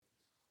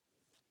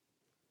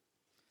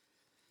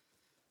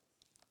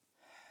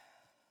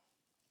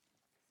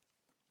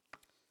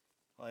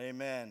Well,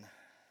 amen.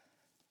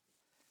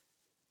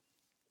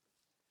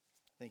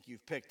 I think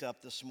you've picked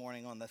up this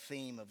morning on the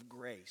theme of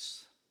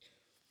grace.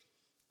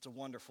 It's a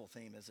wonderful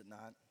theme, is it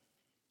not?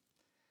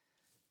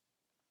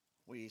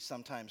 We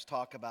sometimes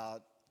talk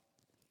about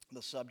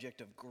the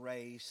subject of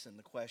grace, and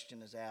the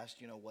question is asked,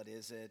 what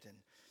is it? And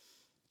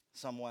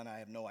someone, I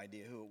have no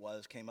idea who it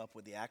was, came up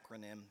with the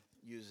acronym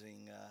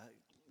using,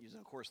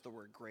 of course, the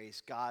word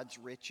grace. God's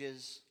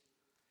riches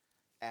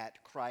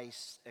at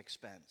Christ's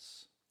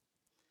expense.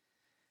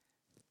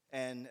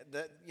 And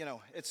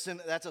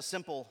that's a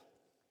simple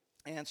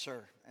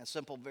answer,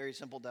 very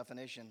simple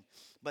definition,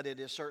 but it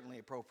is certainly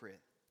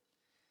appropriate.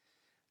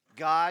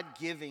 God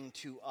giving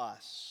to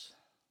us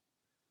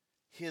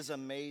His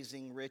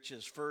amazing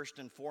riches, first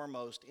and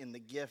foremost in the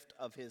gift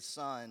of His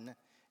Son,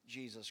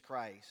 Jesus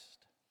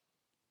Christ.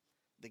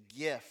 The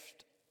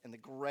gift and the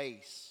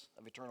grace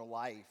of eternal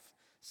life,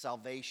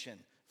 salvation,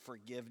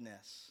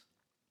 forgiveness.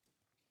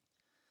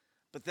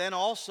 But then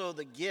also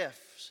the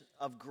gifts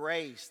of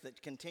grace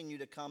that continue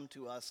to come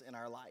to us in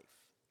our life.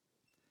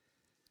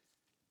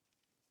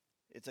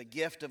 It's a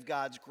gift of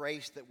God's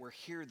grace that we're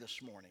here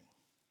this morning.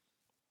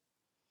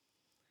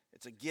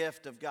 It's a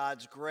gift of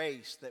God's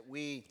grace that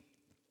we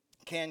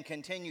can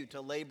continue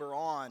to labor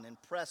on and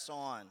press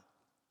on.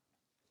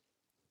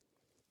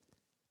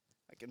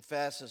 I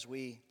confess, as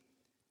we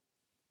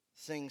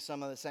sang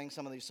some of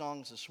these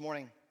songs this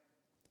morning,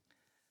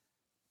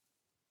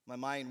 my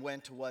mind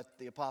went to what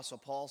the Apostle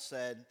Paul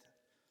said.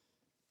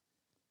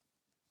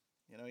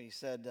 He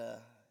said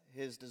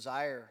his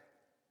desire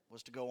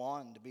was to go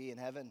on, to be in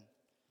heaven.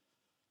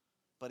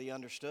 But he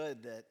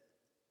understood that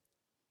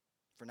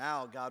for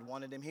now, God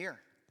wanted him here,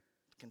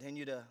 to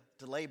continue to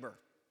labor.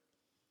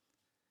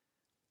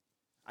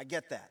 I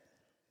get that.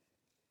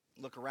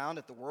 Look around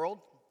at the world,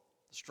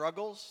 the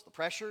struggles, the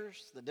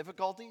pressures, the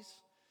difficulties,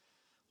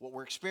 what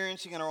we're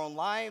experiencing in our own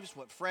lives,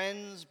 what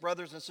friends,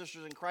 brothers and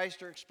sisters in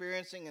Christ are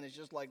experiencing, and it's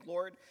just like,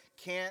 Lord,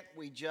 can't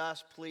we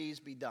just please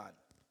be done?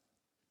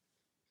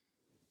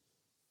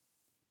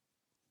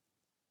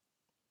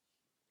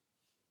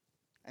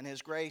 And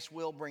His grace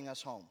will bring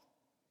us home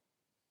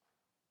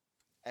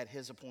at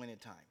His appointed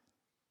time,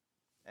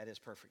 at His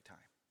perfect time.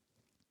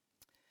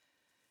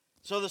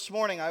 So this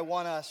morning I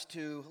want us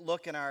to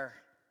look in our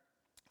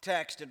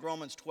text in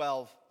Romans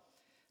 12.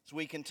 As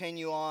we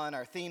continue on,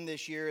 our theme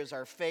this year is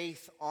our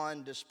faith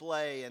on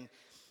display,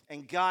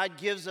 and God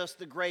gives us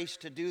the grace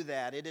to do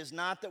that. It is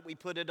not that we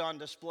put it on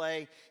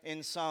display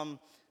in some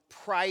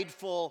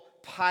prideful,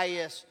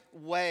 pious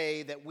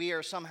way that we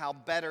are somehow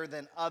better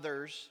than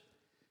others,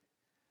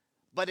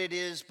 but it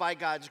is by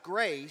God's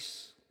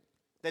grace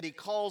that He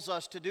calls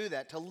us to do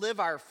that, to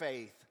live our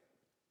faith.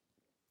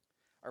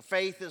 Our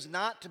faith is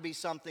not to be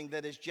something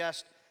that is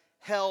just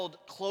held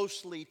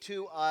closely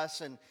to us,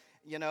 and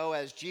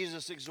as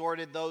Jesus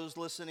exhorted those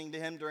listening to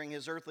Him during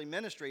His earthly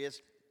ministry,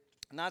 it's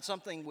not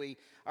something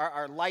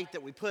our light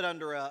that we put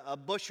under a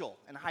bushel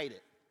and hide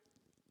it.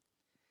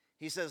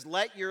 He says,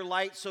 let your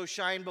light so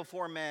shine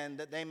before men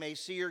that they may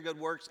see your good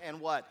works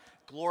and what?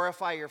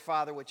 Glorify your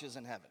Father which is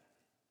in heaven.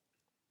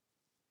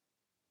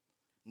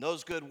 And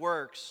those good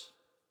works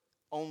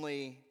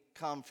only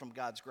come from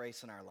God's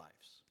grace in our lives.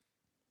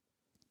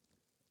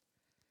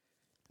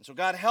 And so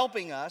God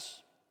helping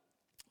us,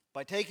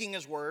 by taking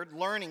His word,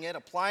 learning it,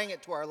 applying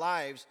it to our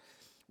lives,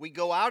 we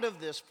go out of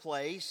this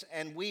place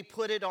and we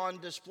put it on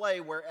display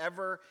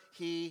wherever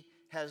He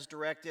has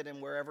directed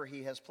and wherever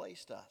He has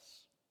placed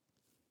us.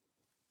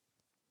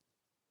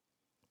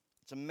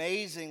 It's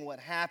amazing what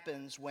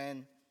happens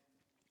when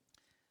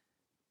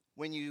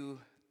you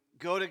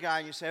go to God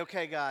and you say,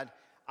 okay, God,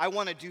 I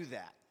want to do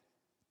that.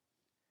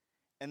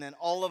 And then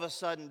all of a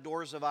sudden,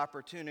 doors of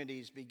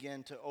opportunities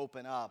begin to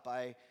open up.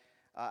 I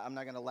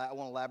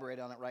won't elaborate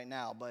on it right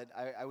now, but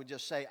I would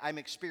just say I'm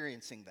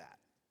experiencing that.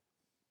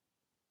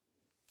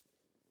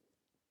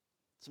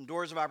 Some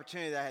doors of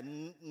opportunity that I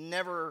had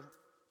never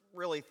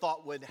really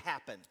thought would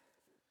happen.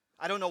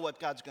 I don't know what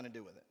God's going to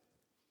do with it.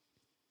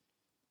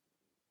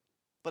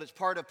 But it's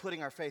part of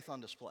putting our faith on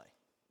display.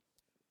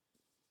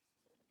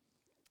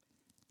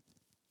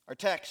 Our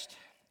text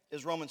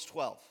is Romans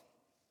 12.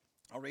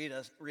 I'll read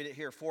it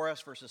here for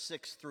us, verses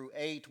 6 through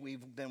 8.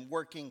 We've been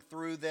working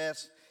through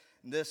this.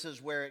 This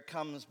is where it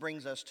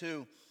brings us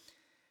to.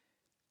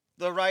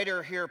 The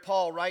writer here,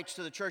 Paul, writes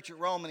to the church at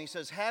Rome, and he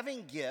says,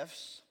 having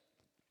gifts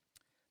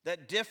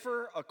that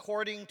differ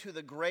according to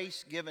the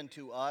grace given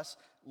to us,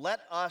 let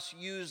us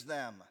use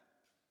them.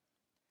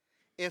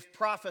 If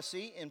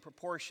prophecy, in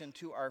proportion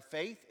to our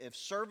faith; if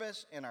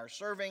service, in our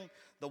serving;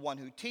 the one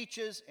who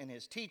teaches, in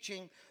his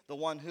teaching; the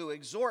one who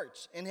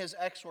exhorts, in his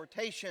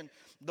exhortation;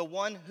 the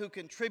one who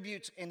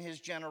contributes, in his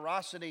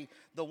generosity;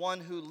 the one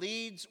who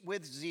leads,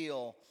 with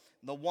zeal;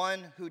 the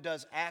one who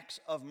does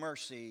acts of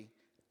mercy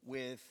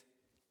with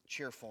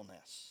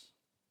cheerfulness.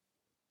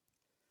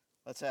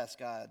 Let's ask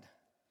God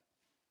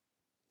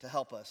to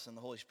help us, and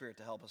the Holy Spirit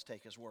to help us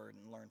take His word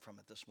and learn from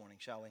it this morning,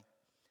 shall we?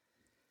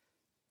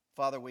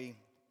 Father, we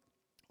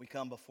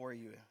come before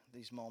You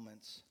these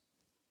moments.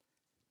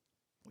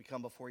 We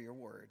come before Your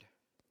word.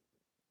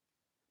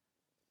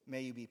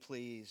 May you be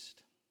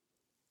pleased.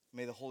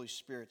 May the Holy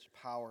Spirit's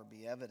power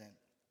be evident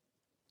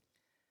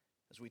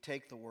as we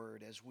take the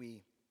word, as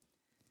we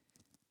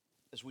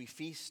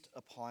feast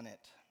upon it,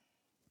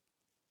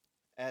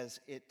 as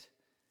it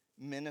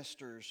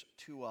ministers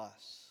to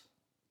us.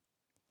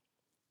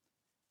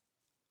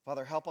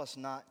 Father, help us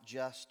not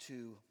just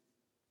to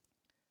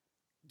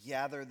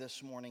gather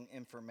this morning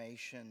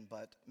information,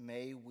 but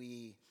may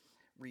we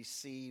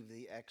receive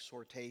the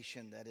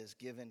exhortation that is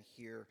given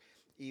here,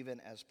 even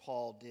as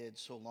Paul did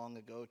so long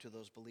ago to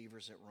those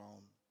believers at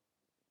Rome.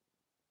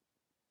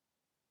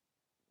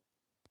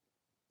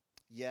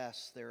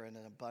 Yes, there are an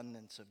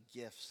abundance of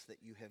gifts that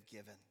you have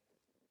given,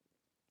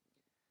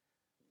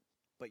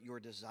 but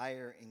your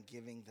desire in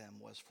giving them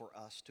was for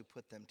us to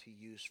put them to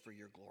use for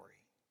your glory.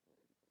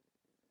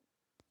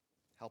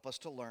 Help us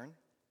to learn.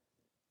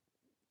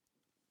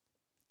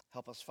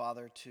 Help us,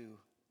 Father, to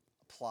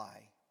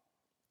apply.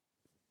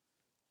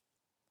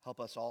 Help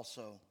us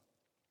also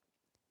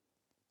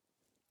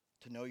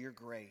to know your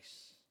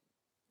grace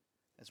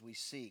as we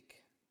seek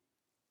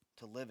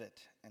to live it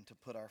and to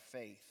put our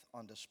faith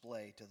on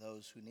display to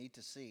those who need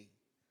to see,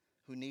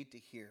 who need to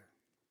hear,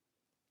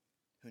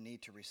 who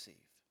need to receive.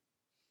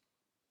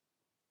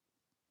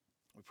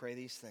 We pray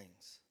these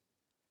things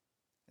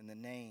in the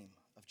name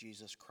of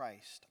Jesus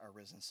Christ, our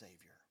risen Savior.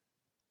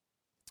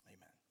 Amen.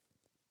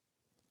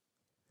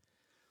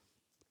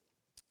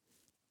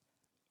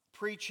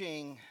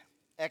 Preaching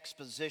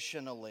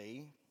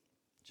expositionally,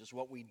 which is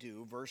what we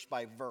do, verse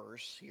by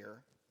verse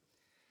here,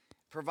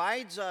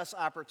 provides us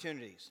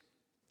opportunities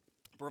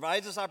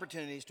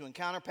to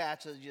encounter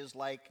passages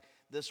like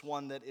this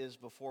one that is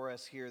before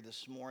us here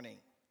this morning.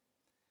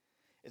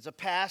 It's a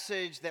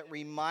passage that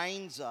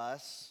reminds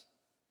us,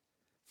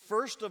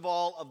 first of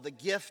all, of the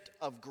gift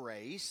of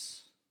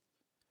grace,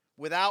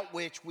 without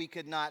which we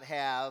could not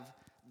have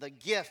the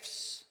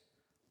gifts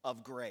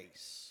of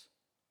grace.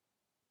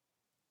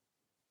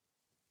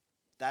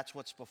 That's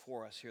what's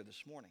before us here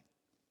this morning.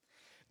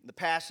 The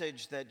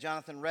passage that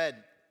Jonathan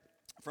read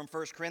from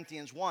 1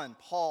 Corinthians 1,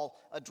 Paul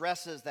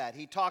addresses that.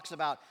 He talks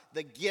about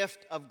the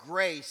gift of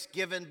grace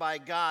given by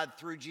God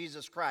through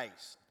Jesus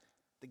Christ,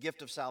 the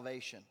gift of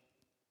salvation.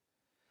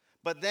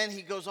 But then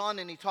he goes on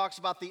and he talks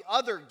about the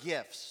other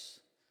gifts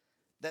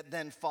that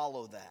then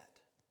follow that.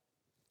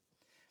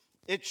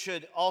 It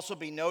should also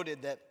be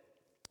noted that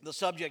the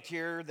subject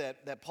here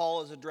that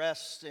Paul has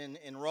addressed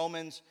in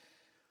Romans,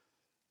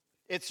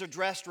 it's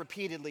addressed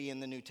repeatedly in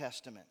the New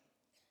Testament.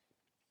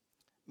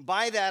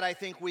 By that, I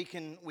think we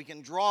can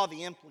draw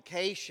the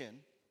implication,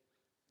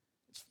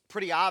 it's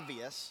pretty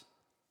obvious,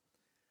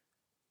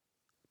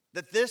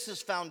 that this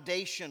is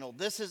foundational,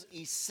 this is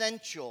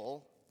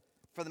essential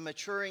for the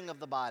maturing of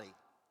the body.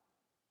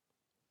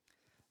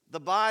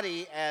 The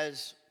body,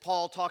 as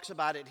Paul talks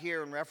about it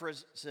here in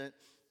reference to,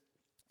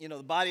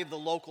 the body of the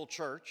local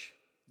church,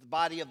 the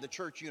body of the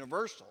church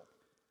universal.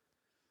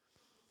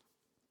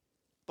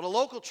 But a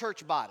local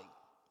church body,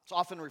 it's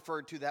often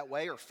referred to that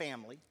way, or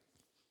family.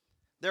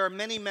 There are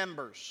many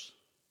members,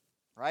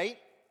 right?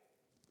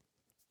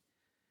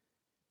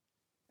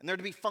 And they're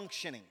to be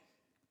functioning.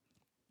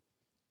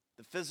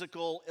 The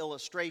physical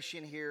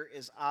illustration here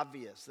is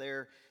obvious.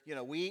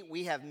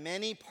 We have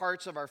many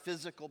parts of our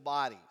physical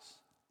bodies.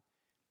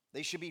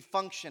 They should be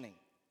functioning.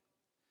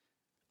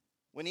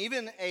 When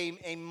even a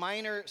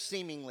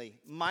seemingly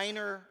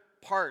minor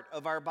part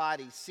of our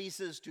body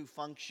ceases to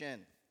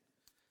function.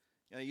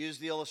 I used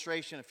the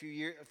illustration a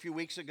few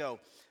weeks ago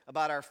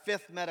about our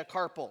fifth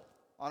metacarpal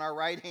on our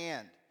right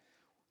hand.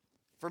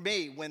 For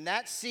me, when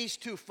that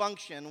ceased to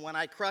function, when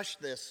I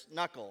crushed this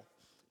knuckle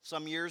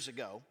some years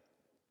ago,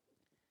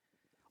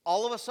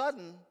 all of a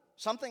sudden,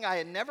 something I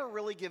had never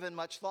really given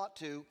much thought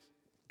to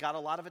got a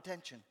lot of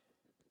attention.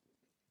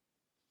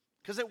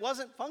 Because it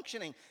wasn't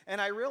functioning.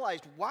 And I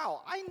realized,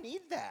 wow, I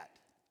need that.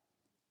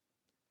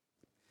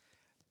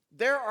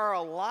 There are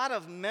a lot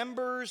of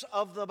members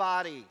of the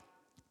body.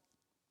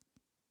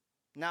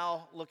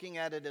 Now, looking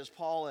at it as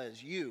Paul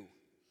is,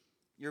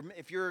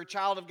 if you're a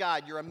child of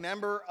God, you're a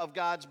member of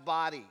God's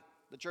body,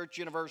 the church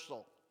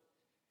universal.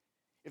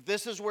 If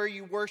this is where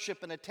you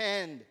worship and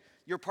attend,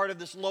 you're part of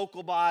this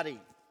local body.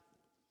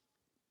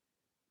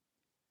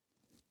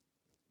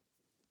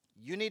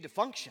 You need to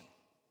function.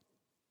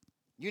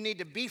 You need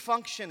to be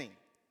functioning.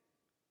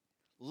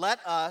 Let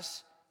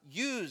us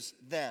use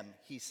them,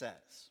 he says.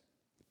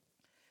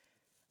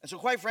 And so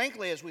quite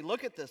frankly, as we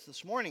look at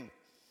this morning,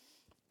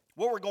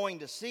 what we're going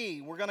to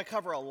see, we're going to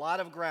cover a lot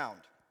of ground.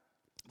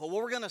 But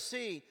what we're going to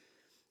see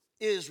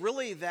is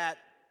really that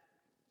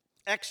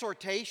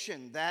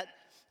exhortation, that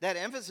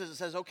emphasis that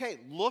says, okay,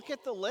 look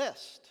at the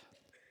list.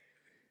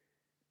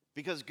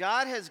 Because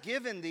God has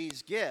given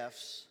these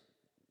gifts.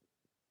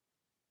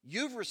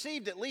 You've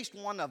received at least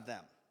one of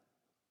them.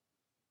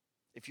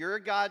 If you're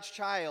a God's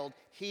child,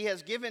 He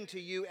has given to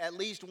you at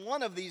least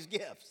one of these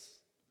gifts.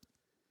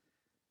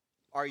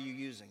 Are you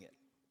using it?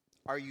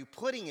 Are you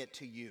putting it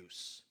to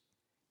use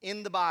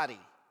in the body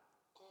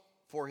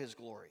for His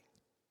glory?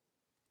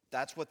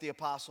 That's what the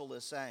apostle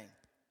is saying.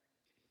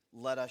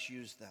 Let us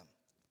use them.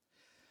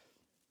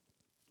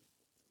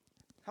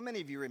 How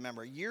many of you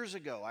remember years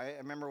ago? I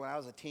remember when I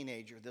was a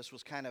teenager, this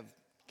was kind of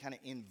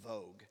in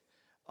vogue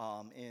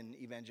in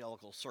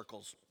evangelical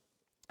circles.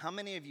 How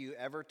many of you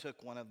ever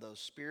took one of those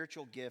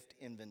spiritual gift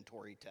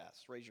inventory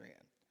tests? Raise your hand.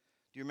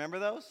 Do you remember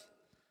those?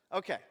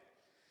 Okay.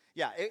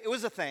 Yeah, it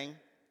was a thing.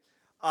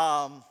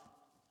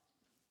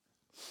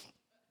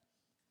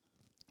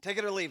 Take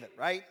it or leave it,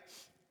 right?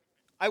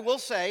 I will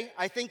say,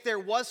 I think there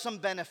was some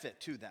benefit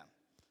to them.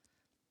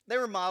 They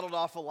were modeled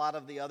off a lot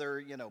of the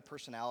other,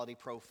 personality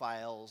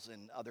profiles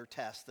and other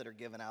tests that are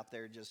given out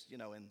there just, in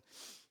the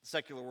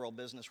secular world,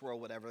 business world,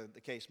 whatever the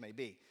case may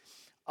be.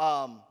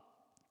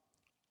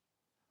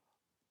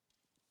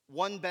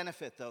 One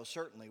benefit, though,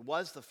 certainly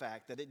was the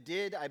fact that it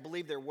did, I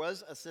believe there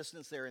was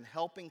assistance there in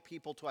helping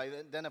people to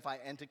identify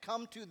and to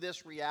come to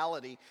this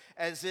reality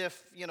as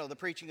if, the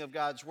preaching of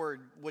God's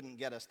word wouldn't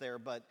get us there,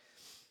 but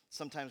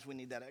sometimes we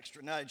need that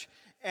extra nudge.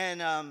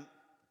 And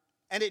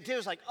it did,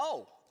 was like,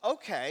 oh,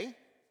 okay,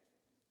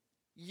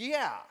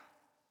 yeah.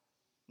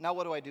 Now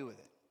what do I do with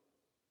it?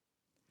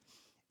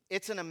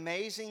 It's an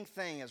amazing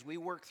thing as we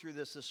work through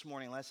this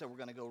morning. Like I said, we're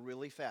going to go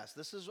really fast.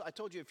 I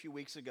told you a few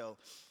weeks ago,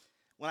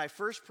 when I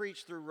first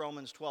preached through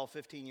Romans 12,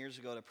 15 years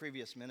ago at a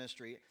previous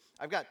ministry,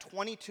 I've got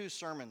 22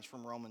 sermons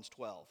from Romans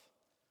 12.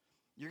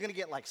 You're going to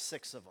get like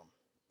 6 of them,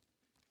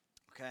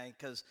 okay?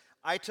 Because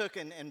I took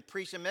and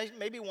preached, and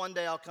maybe one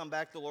day I'll come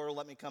back, the Lord will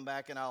let me come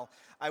back, and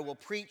I will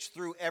preach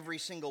through every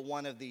single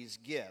one of these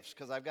gifts,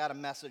 because I've got a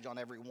message on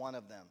every one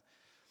of them.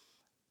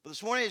 But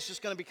this morning it's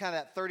just going to be kind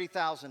of that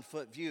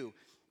 30,000-foot view.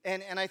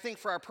 And I think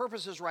for our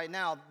purposes right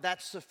now,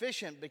 that's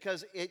sufficient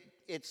because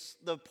it's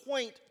the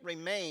point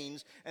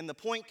remains, and the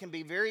point can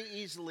be very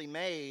easily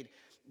made.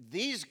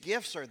 These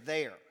gifts are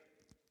there.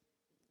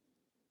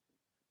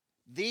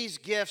 These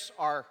gifts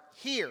are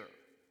here.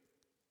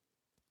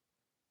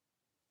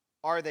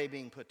 Are they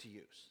being put to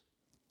use?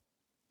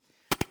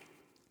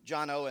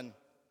 John Owen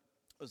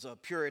was a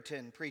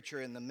Puritan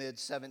preacher in the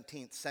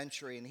mid-17th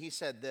century, and he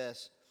said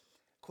this,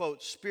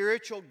 quote,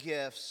 "Spiritual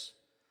gifts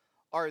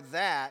are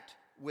that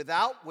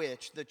without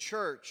which the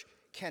church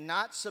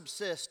cannot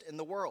subsist in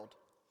the world,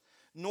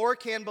 nor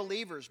can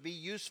believers be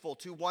useful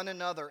to one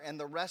another and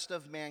the rest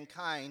of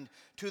mankind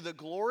to the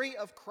glory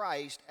of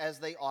Christ as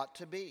they ought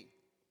to be.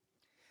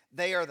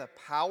 They are the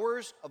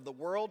powers of the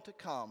world to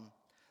come,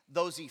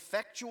 those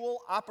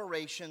effectual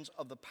operations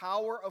of the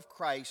power of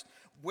Christ,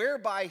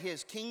 whereby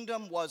his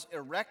kingdom was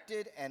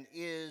erected and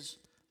is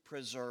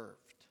preserved."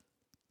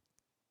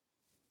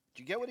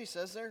 Do you get what he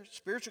says there?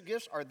 Spiritual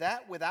gifts are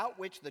that without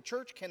which the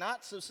church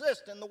cannot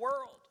subsist in the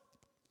world.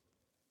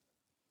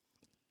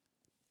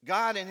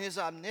 God in his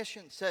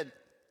omniscience said,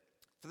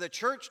 for the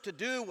church to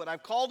do what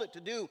I've called it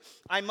to do,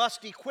 I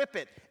must equip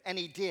it, and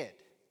he did.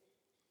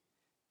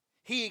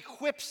 He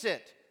equips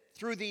it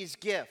through these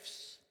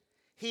gifts.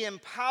 He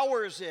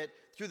empowers it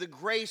through the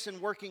grace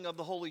and working of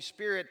the Holy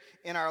Spirit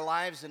in our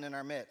lives and in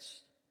our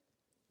midst.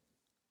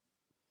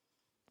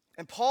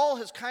 And Paul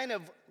has kind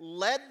of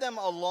led them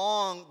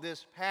along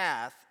this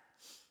path.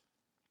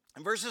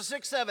 And verses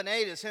 6, 7,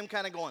 8 is him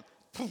kind of going,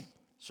 boom.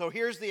 So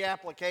here's the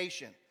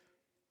application.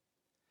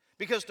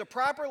 Because to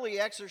properly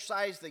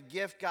exercise the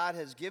gift God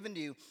has given to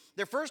you,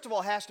 there first of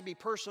all has to be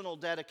personal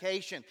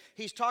dedication.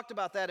 He's talked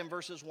about that in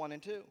verses 1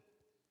 and 2.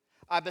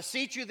 I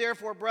beseech you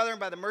therefore, brethren,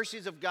 by the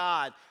mercies of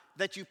God,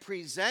 that you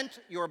present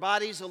your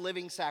bodies a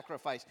living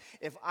sacrifice.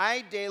 If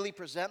I daily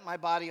present my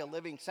body a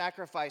living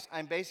sacrifice,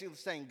 I'm basically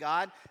saying,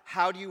 God,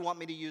 how do you want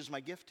me to use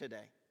my gift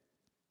today?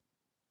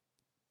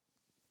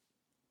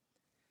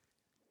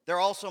 There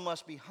also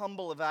must be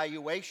humble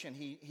evaluation.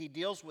 He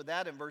deals with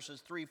that in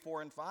verses 3,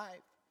 4, and 5.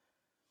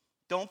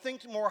 Don't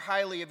think more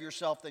highly of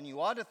yourself than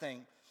you ought to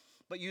think,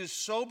 but use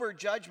sober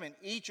judgment,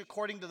 each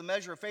according to the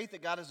measure of faith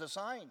that God has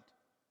assigned.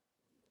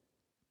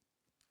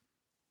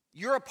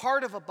 You're a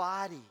part of a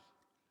body.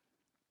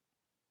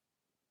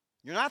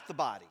 You're not the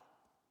body.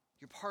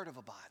 You're part of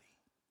a body.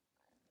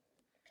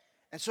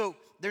 And so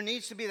there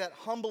needs to be that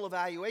humble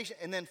evaluation.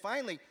 And then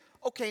finally,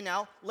 okay,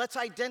 now let's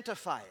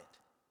identify it.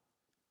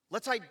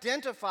 Let's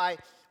identify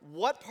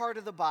what part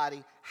of the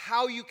body,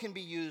 how you can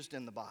be used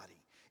in the body.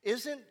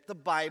 Isn't the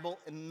Bible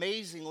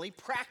amazingly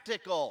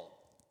practical?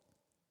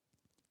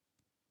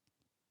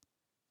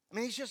 I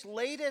mean, he's just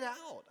laid it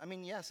out. I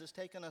mean, yes, it's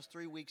taken us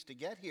 3 weeks to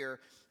get here,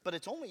 but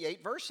it's only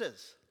 8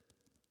 verses.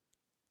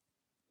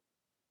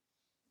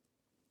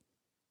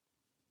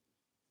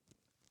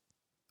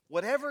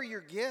 Whatever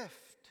your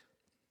gift,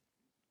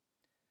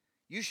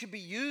 you should be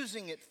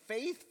using it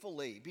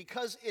faithfully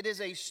because it is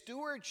a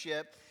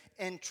stewardship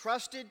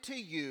entrusted to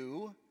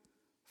you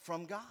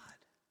from God.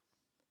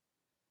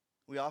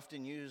 We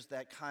often use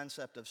that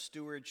concept of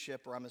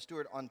stewardship, or I'm a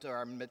steward, onto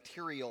our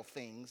material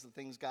things, the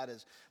things God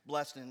has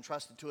blessed and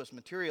entrusted to us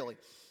materially.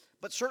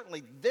 But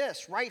certainly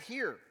this right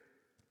here,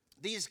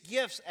 these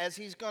gifts as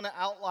he's going to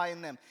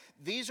outline them,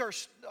 these are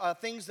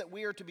things that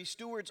we are to be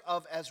stewards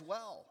of as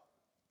well.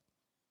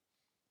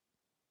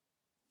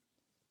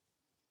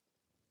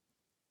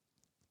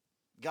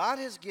 God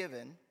has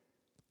given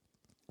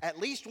at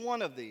least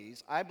one of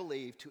these, I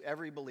believe, to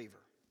every believer.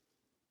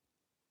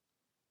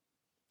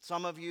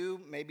 Some of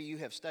you, maybe you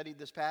have studied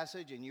this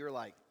passage and you're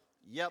like,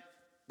 yep,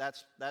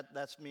 that's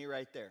me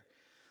right there.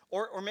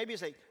 Or maybe you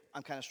say,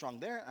 I'm kind of strong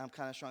there, I'm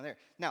kind of strong there.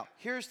 Now,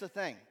 here's the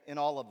thing in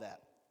all of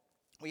that.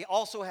 We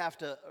also have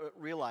to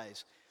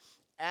realize,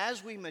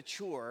 as we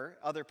mature,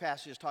 other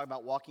passages talk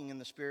about walking in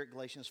the Spirit,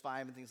 Galatians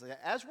 5 and things like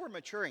that. As we're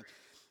maturing,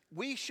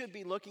 we should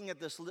be looking at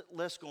this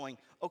list going,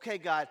 okay,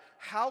 God,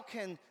 how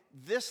can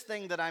this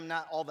thing that I'm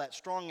not all that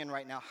strong in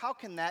right now, how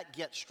can that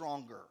get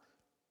stronger?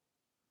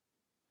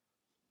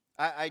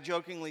 I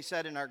jokingly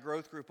said in our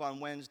growth group on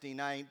Wednesday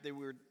night, that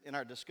we were in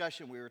our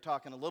discussion, we were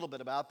talking a little bit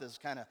about this,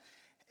 kind of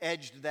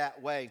edged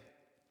that way.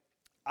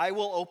 I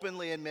will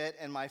openly admit,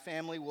 and my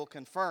family will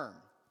confirm,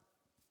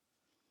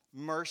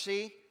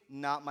 mercy,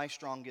 not my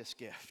strongest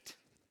gift.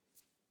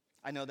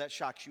 I know that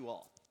shocks you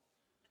all.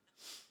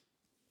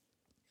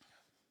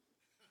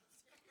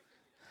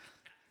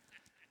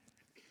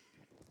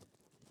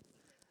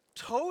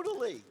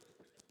 Totally.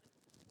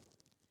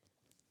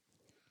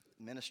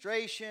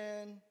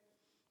 Administration,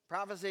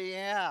 prophecy,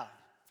 yeah.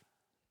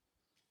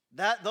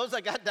 Those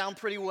I got down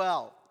pretty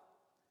well.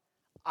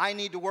 I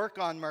need to work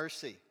on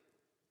mercy.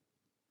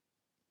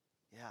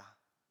 Yeah.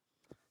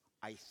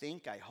 I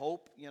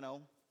hope,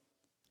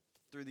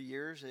 through the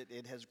years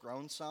it has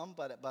grown some,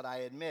 but I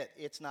admit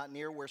it's not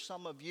near where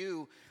some of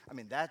you,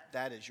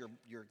 that is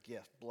your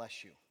gift.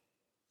 Bless you.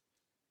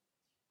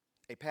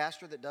 A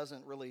pastor that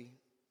doesn't really,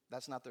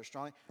 that's not their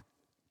strong,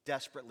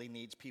 desperately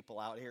needs people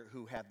out here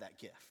who have that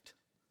gift.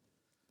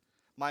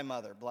 My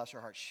mother, bless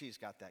her heart, she's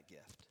got that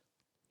gift.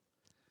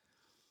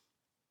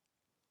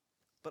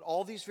 But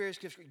all these various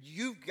gifts,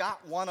 you've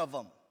got one of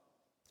them,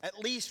 at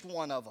least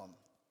one of them.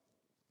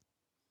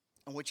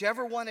 And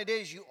whichever one it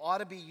is, you ought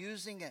to be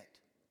using it.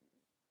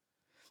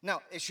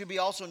 Now, it should be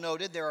also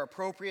noted there are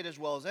appropriate as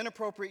well as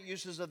inappropriate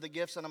uses of the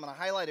gifts, and I'm going to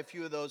highlight a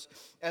few of those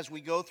as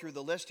we go through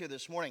the list here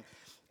this morning.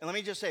 And let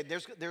me just say,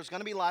 there's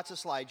going to be lots of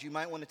slides. You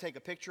might want to take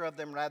a picture of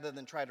them rather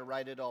than try to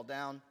write it all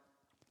down.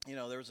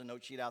 There was a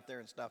note sheet out there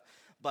and stuff.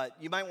 But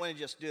you might want to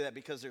just do that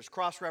because there's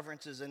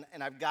cross-references,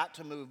 and I've got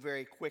to move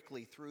very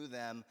quickly through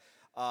them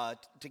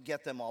to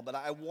get them all. But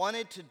I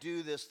wanted to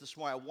do this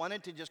morning. I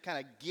wanted to just kind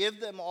of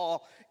give them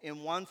all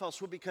in one fell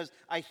swoop because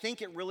I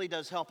think it really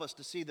does help us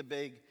to see the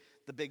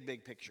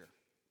big picture.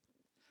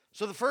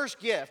 So the first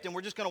gift, and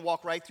we're just going to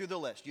walk right through the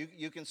list.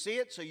 You can see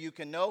it so you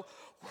can know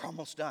we're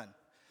almost done.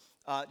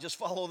 Just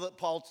follow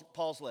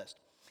Paul's list.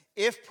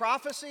 If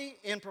prophecy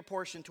in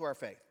proportion to our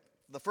faith.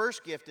 The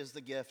first gift is the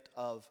gift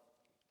of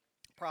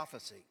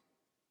prophecy.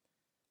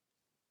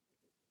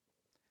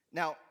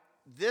 Now,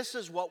 this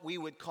is what we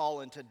would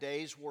call in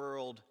today's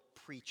world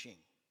preaching.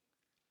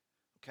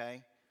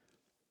 Okay?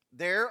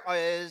 There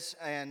is,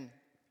 and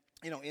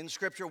in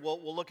Scripture,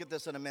 we'll look at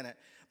this in a minute,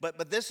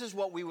 but this is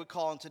what we would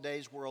call in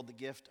today's world the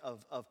gift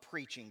of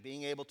preaching,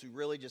 being able to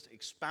really just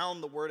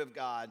expound the Word of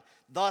God,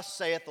 thus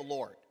saith the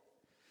Lord.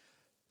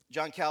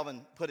 John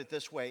Calvin put it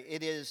this way: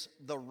 it is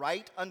the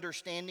right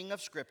understanding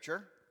of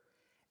Scripture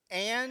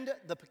and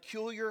the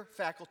peculiar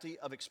faculty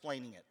of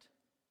explaining it.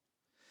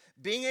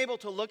 Being able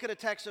to look at a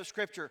text of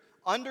Scripture,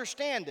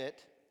 understand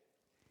it,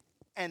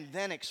 and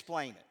then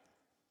explain it.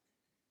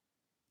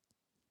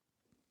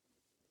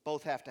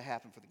 Both have to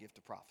happen for the gift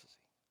of prophecy.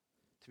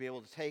 To be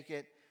able to take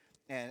it,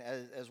 and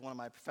as one of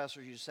my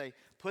professors used to say,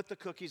 put the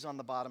cookies on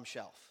the bottom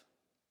shelf.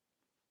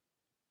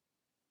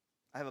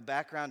 I have a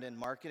background in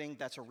marketing.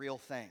 That's a real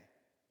thing.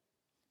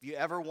 Have you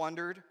ever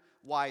wondered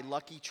why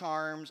Lucky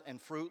Charms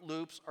and Fruit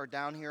Loops are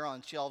down here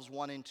on shelves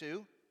 1 and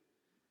 2?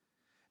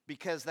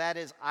 Because that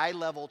is eye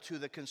level to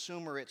the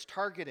consumer it's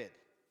targeted.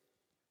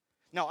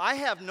 Now, I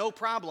have no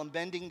problem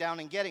bending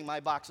down and getting my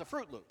box of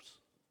Fruit Loops.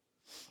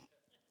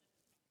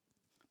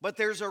 But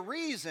there's a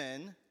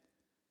reason,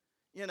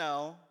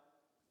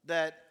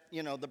 that,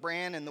 the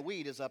bran and the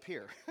wheat is up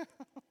here. It's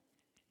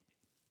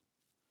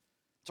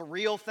a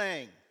real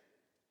thing.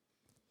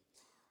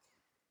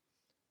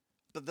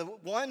 But the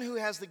one who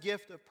has the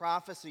gift of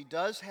prophecy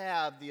does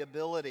have the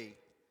ability,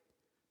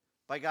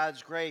 by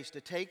God's grace,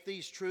 to take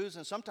these truths,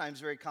 and sometimes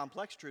very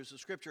complex truths of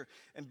Scripture,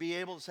 and be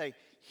able to say,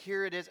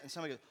 here it is, and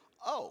somebody goes,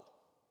 oh.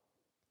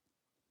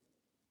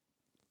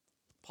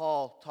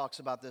 Paul talks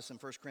about this in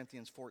 1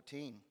 Corinthians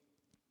 14.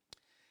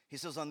 He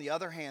says, on the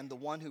other hand, the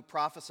one who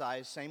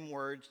prophesies, same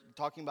words,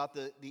 talking about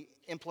the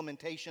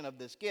implementation of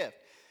this gift,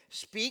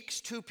 speaks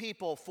to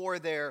people for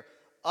their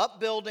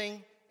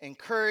upbuilding,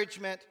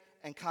 encouragement,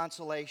 and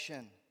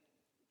consolation.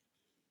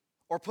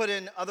 Or put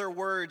in other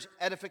words,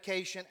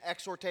 edification,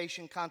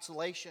 exhortation,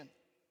 consolation.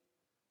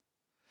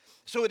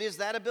 So it is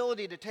that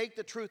ability to take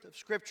the truth of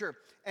Scripture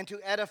and to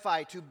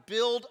edify, to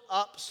build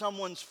up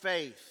someone's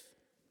faith,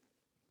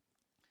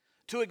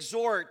 to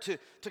exhort,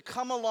 to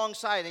come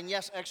alongside. And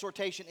yes,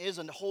 exhortation is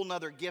a whole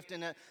nother gift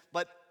in it,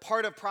 but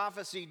part of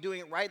prophecy, doing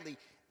it rightly,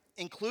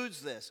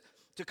 includes this.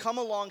 To come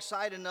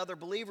alongside another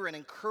believer and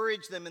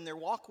encourage them in their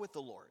walk with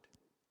the Lord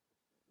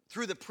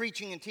through the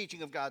preaching and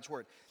teaching of God's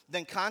Word.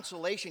 Then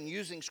consolation,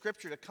 using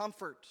Scripture to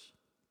comfort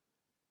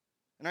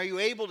And are you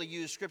able to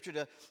use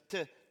Scripture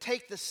to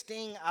take the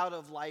sting out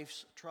of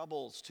life's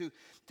troubles, to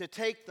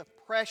take the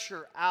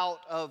pressure out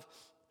of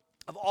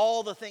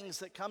all the things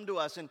that come to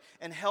us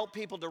and help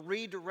people to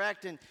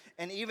redirect?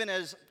 And even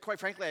as, quite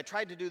frankly, I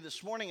tried to do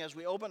this morning as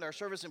we opened our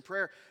service in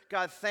prayer,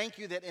 God, thank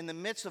you that in the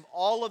midst of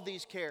all of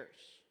these cares,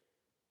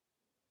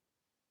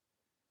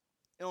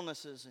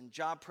 illnesses and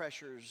job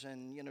pressures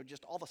and,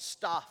 just all the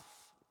stuff,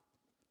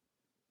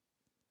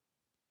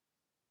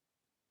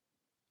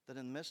 that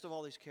in the midst of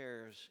all these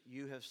cares,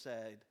 you have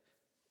said,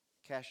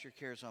 cast your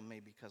cares on me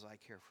because I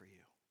care for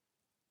you.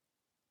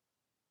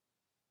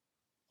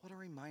 What a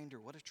reminder,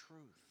 what a truth.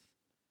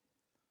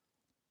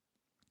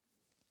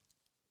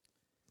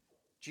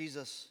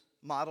 Jesus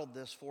modeled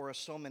this for us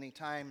so many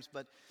times,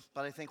 but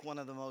I think one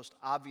of the most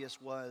obvious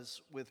was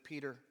with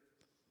Peter.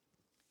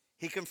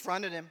 He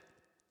confronted him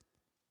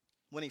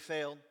when he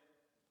failed.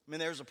 I mean,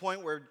 there's a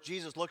point where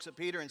Jesus looks at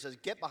Peter and says,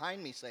 "Get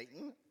behind me,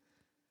 Satan,"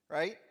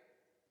 right?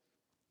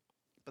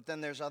 But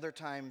then there's other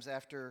times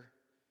after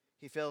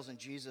he fails and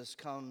Jesus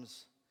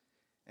comes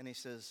and he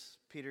says,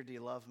 "Peter, do you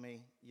love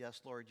me?"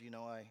 "Yes, Lord,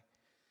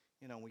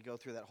 we go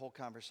through that whole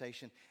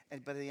conversation.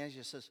 But at the end he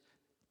just says,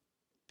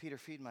 "Peter,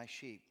 feed my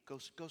sheep.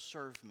 Go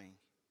serve me.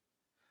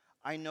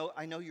 I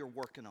know you're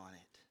working on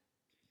it.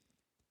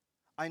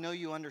 I know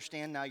you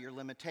understand now your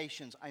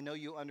limitations. I know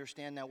you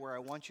understand now where I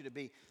want you to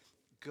be.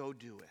 Go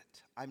do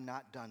it. I'm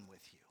not done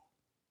with you."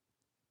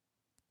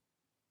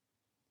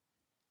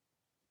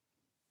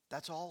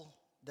 That's all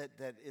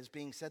that is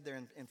being said there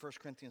in 1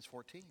 Corinthians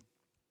 14.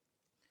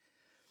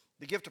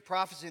 The gift of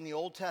prophecy in the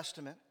Old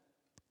Testament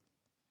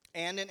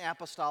and in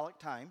apostolic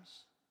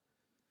times,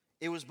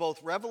 it was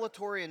both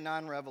revelatory and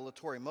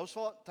non-revelatory. Most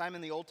of the time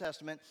in the Old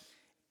Testament,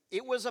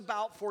 it was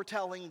about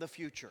foretelling the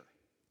future.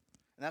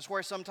 And that's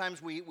where sometimes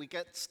we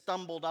get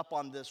stumbled up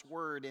on this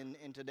word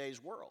in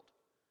today's world.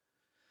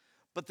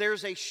 But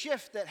there's a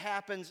shift that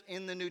happens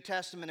in the New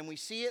Testament, and we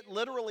see it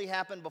literally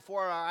happen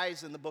before our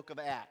eyes in the book of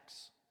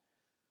Acts.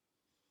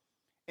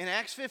 In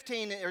Acts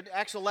 15, or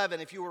Acts 11,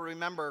 if you will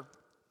remember,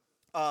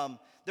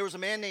 there was a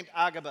man named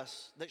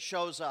Agabus that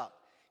shows up.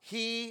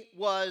 He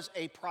was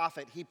a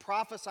prophet. He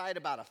prophesied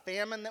about a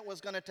famine that was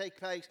going to take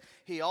place.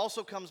 He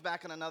also comes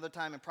back in another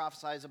time and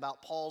prophesies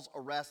about Paul's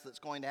arrest that's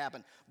going to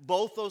happen.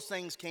 Both those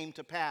things came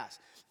to pass.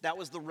 That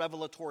was the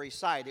revelatory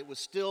side. It was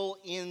still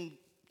in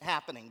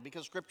happening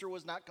because Scripture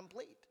was not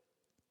complete.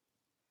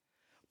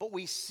 But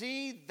we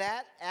see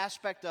that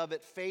aspect of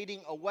it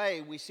fading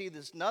away. We see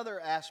this another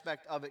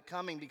aspect of it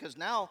coming because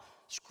now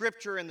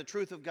Scripture and the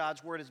truth of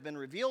God's Word has been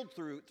revealed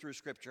through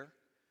Scripture.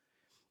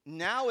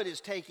 Now it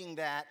is taking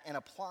that and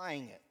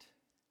applying it.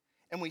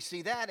 And we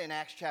see that in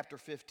Acts chapter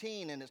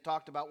 15, and it's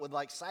talked about with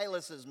like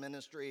Silas's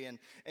ministry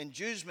and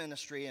Jude's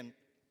ministry, and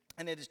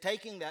it is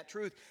taking that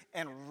truth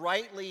and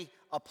rightly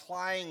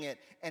applying it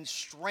and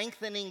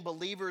strengthening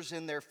believers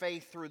in their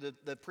faith through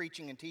the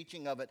preaching and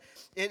teaching of it.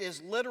 It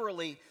is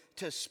literally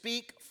to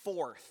speak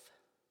forth,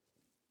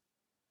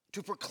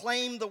 to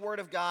proclaim the word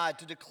of God,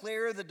 to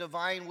declare the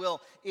divine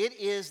will. It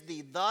is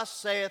the "Thus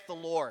saith the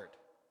Lord."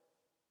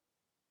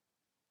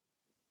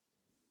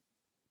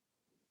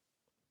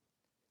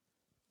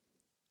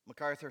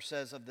 MacArthur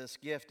says of this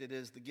gift, it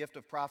is the gift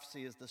of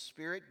prophecy is the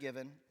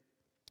Spirit-given,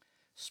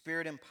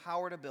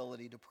 Spirit-empowered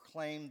ability to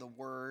proclaim the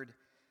word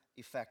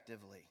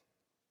effectively.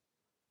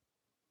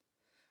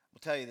 I'll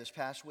tell you, this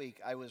past week,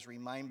 I was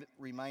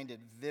reminded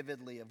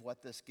vividly of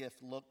what this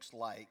gift looks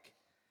like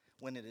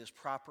when it is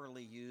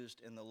properly used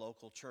in the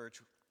local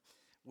church.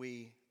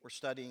 We were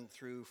studying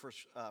through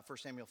 1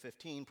 Samuel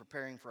 15,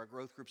 preparing for our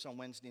growth groups on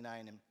Wednesday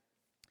night, and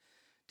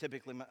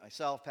typically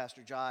myself,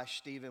 Pastor Josh,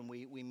 Stephen,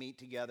 we meet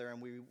together,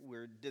 and we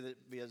did it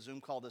via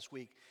Zoom call this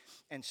week.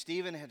 And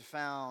Stephen had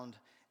found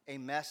a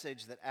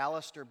message that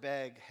Alistair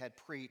Begg had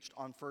preached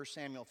on 1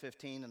 Samuel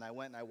 15, and I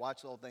went and I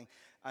watched the whole thing,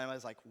 and I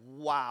was like,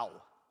 wow.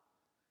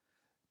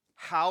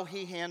 How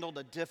he handled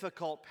a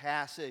difficult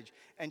passage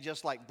and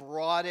just like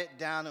brought it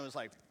down, and it was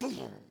like,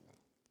 boom.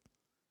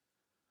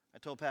 I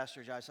told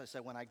Pastor Josh, I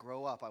said, when I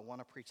grow up, I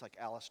want to preach like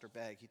Alistair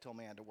Begg. He told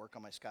me I had to work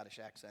on my Scottish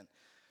accent.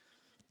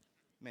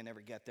 May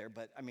never get there,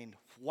 but I mean,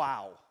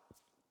 wow.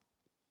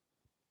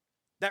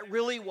 That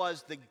really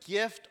was the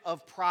gift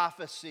of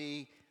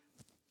prophecy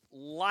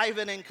live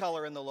and in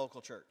color in the local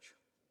church.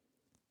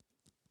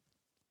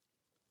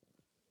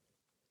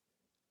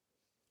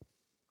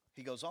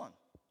 He goes on.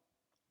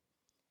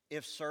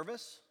 If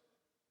service,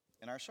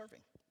 in our serving.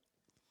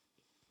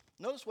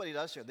 Notice what he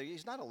does here.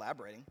 He's not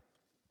elaborating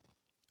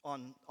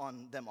on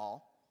them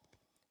all.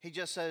 He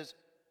just says,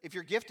 if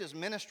your gift is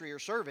ministry or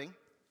serving,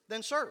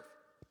 then serve.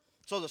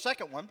 So the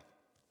second one,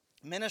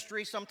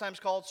 ministry, sometimes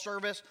called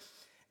service,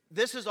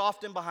 this is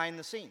often behind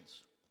the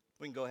scenes.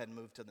 We can go ahead and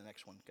move to the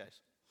next one, guys.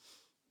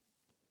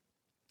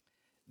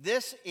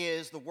 This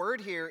is, the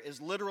word here is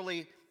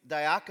literally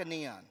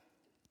diakonion.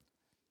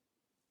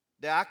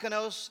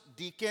 Diakonos,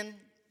 deacon,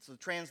 it's the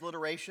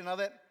transliteration of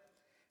it.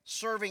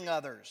 Serving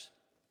others.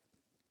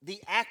 The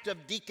act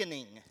of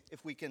deaconing,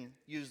 if we can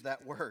use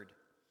that word.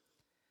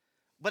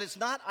 But it's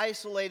not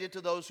isolated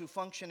to those who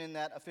function in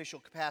that official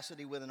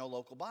capacity within a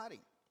local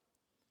body.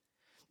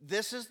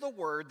 This is the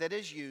word that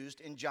is used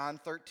in John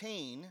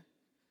 13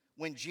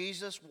 when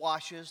Jesus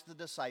washes the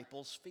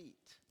disciples' feet.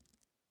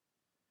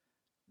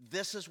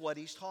 This is what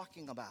he's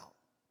talking about.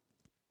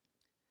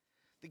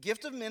 The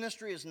gift of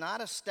ministry is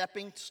not a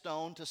stepping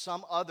stone to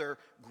some other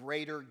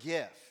greater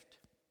gift.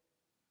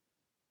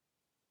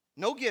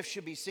 No gift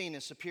should be seen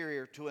as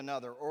superior to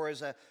another or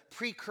as a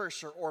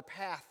precursor or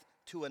path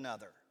to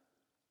another.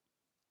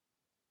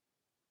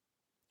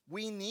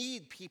 We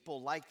need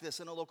people like this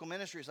in a local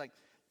ministry. It's like,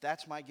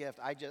 that's my gift.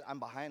 I'm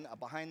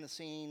behind the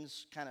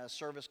scenes kind of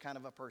service kind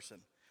of a person.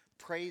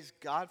 Praise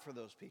God for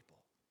those people.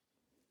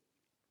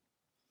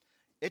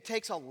 It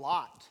takes a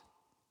lot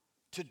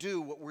to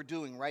do what we're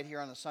doing right here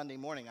on a Sunday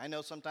morning. I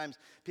know sometimes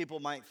people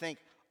might think,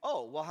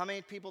 oh, well, how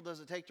many people does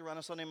it take to run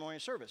a Sunday morning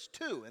service?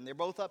 2, and they're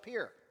both up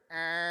here.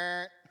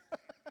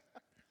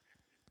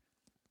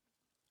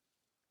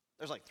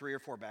 There's like 3 or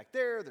 4 back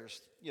there.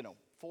 There's,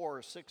 4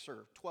 or 6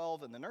 or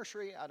 12 in the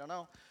nursery. I don't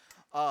know.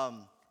 A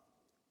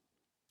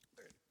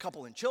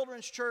couple in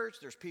children's church.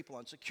 There's people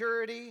on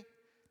security.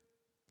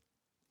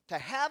 To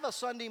have a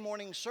Sunday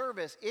morning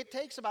service, it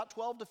takes about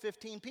 12 to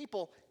 15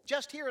 people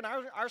just here in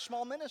our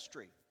small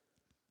ministry.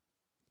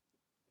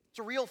 It's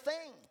a real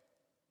thing.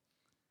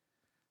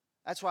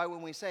 That's why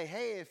when we say,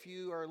 hey, if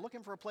you are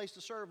looking for a place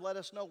to serve, let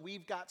us know.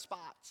 We've got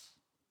spots.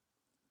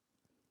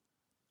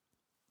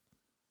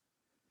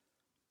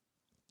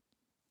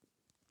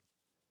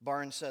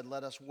 Barnes said,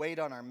 let us wait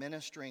on our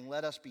ministering.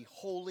 Let us be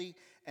holy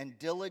and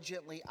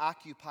diligently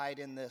occupied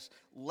in this.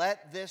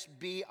 Let this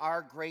be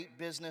our great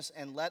business,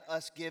 and let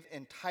us give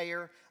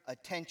entire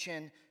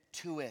attention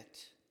to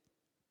it.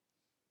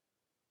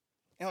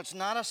 It's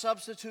not a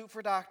substitute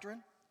for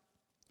doctrine.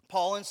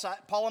 Paul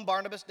and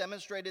Barnabas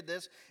demonstrated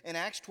this in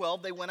Acts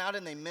 12. They went out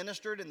and they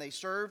ministered and they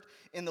served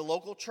in the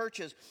local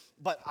churches.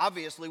 But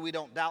obviously we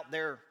don't doubt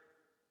their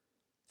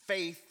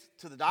faith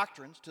to the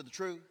doctrines, to the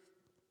truth.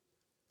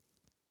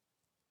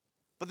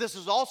 But this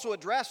is also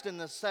addressed in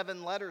the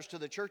 7 letters to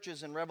the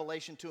churches in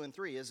Revelation 2 and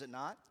 3, is it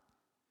not?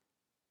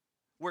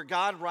 Where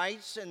God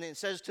writes and it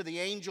says to the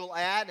angel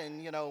at,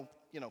 and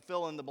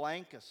fill in the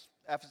blank,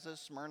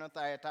 Ephesus, Smyrna,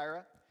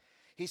 Thyatira.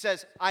 He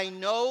says, I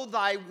know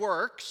thy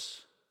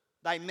works,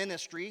 thy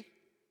ministry.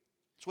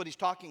 That's what he's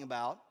talking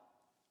about.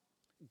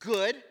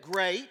 Good,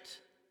 great.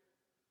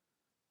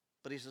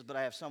 But he says, but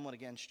I have somewhat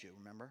against you,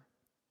 remember?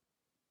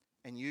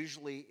 And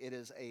usually it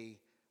is a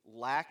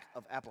lack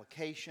of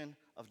application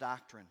of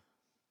doctrine.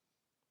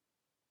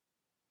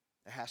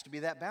 There has to be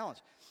that balance.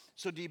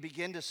 So do you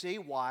begin to see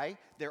why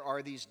there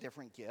are these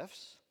different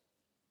gifts?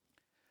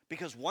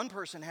 Because one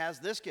person has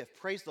this gift,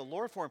 praise the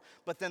Lord for him,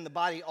 but then the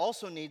body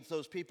also needs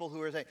those people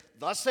who are saying,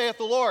 thus saith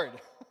the Lord.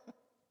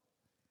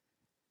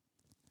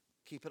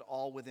 Keep it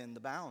all within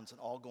the bounds and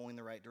all going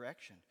the right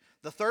direction.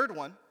 The third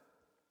one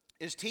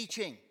is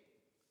teaching.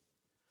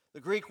 The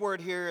Greek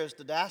word here is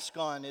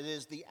didaskon. It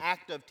is the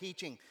act of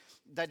teaching.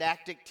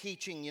 Didactic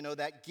teaching,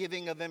 that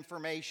giving of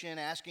information,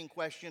 asking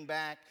question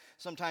back.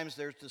 Sometimes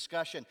there's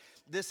discussion.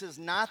 This is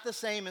not the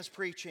same as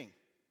preaching.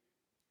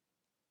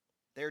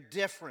 They're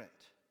different.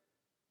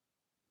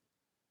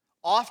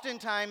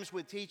 Oftentimes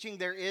with teaching,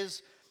 there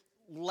is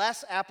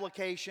less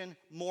application,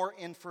 more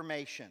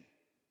information.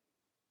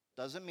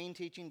 Doesn't mean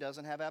teaching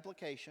doesn't have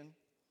application.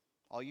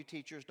 All you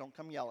teachers, don't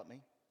come yell at me.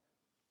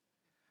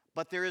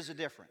 But there is a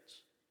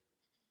difference.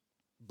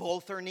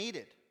 Both are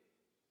needed.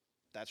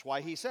 That's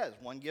why he says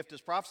one gift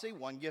is prophecy,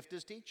 one gift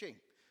is teaching.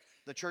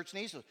 The church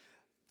needs it.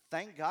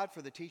 Thank God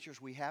for the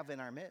teachers we have in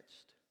our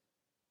midst.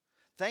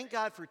 Thank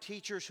God for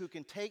teachers who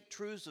can take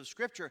truths of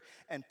Scripture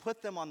and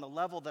put them on the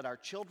level that our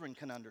children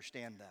can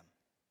understand them.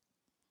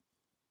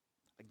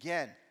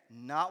 Again,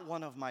 not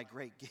one of my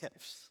great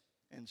gifts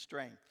and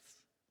strengths.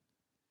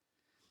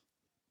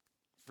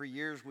 For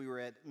years we were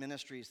at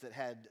ministries that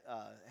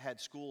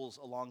had schools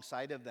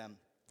alongside of them.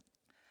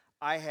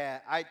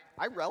 I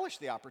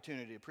relished the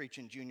opportunity to preach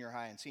in junior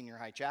high and senior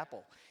high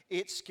chapel.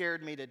 It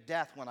scared me to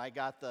death when I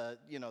got the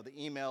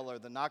email or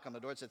the knock on the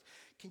door that says,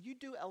 "Can you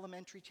do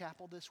elementary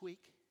chapel this week?"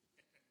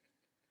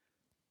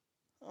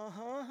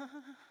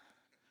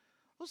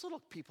 Those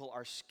little people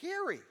are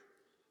scary.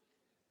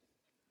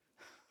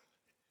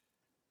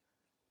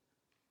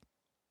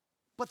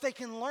 But they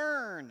can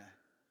learn.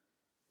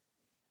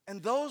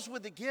 And those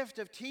with the gift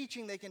of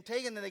teaching, they can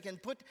take it and they can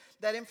put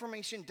that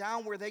information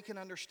down where they can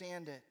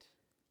understand it.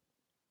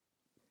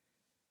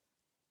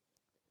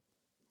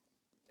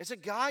 It's a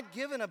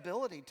God-given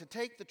ability to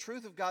take the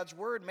truth of God's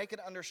Word, make it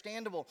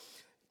understandable,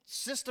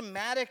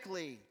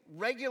 systematically,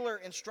 regular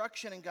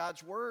instruction in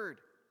God's Word.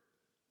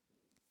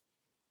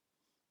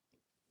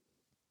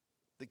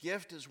 The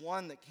gift is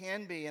one that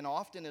can be and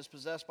often is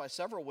possessed by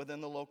several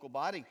within the local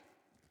body.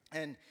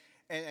 And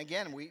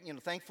again, we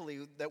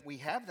thankfully that we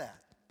have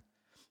that.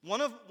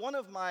 One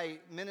of my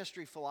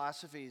ministry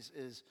philosophies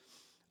is,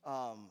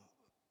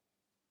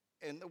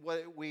 and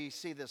what we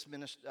see this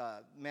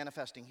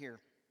manifesting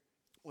here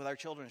with our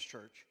children's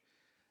church,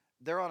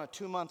 they're on a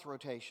 2-month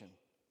rotation.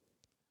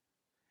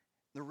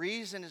 The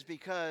reason is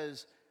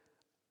because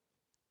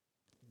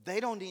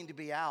they don't need to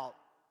be out,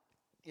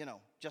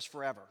 just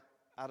forever.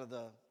 out of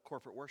the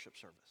corporate worship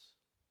service.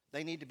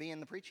 They need to be in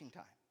the preaching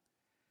time.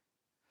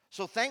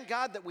 So thank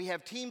God that we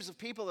have teams of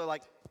people that are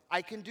like,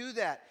 I can do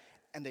that.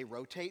 And they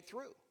rotate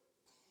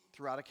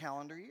throughout a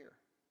calendar year.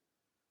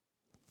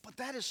 But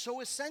that is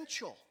so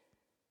essential.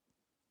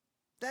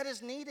 That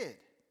is needed.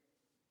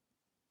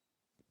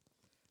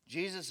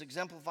 Jesus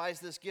exemplifies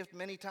this gift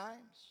many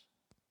times.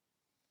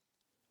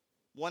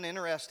 One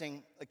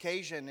interesting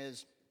occasion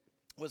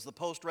was the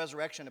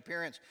post-resurrection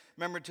appearance.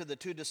 Remember to the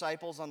two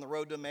disciples on the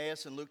road to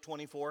Emmaus in Luke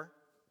 24?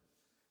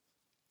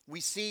 We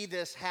see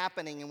this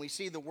happening and we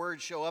see the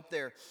words show up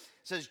there. It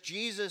says,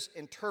 Jesus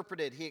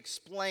interpreted, he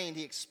explained,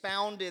 he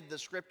expounded the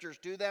scriptures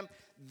to them.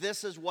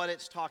 This is what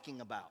it's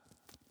talking about.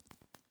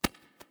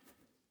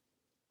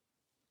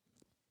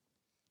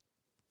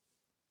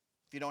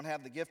 If you don't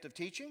have the gift of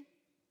teaching,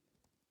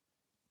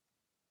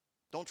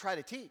 don't try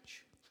to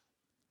teach.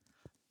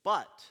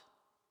 But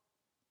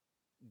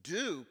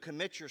do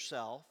commit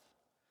yourself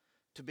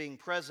to being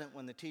present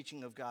when the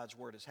teaching of God's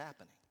word is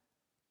happening.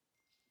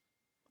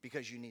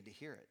 Because you need to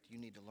hear it. You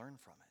need to learn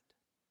from it.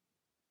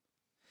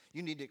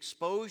 You need to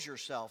expose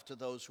yourself to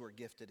those who are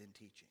gifted in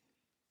teaching.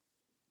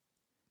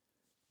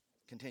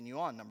 Continue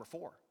on, number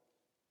 4.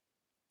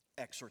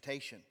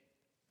 Exhortation.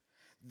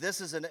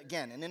 This is,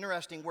 again, an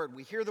interesting word.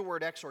 We hear the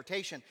word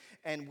exhortation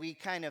and we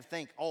kind of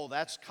think, oh,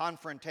 that's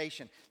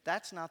confrontation.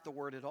 That's not the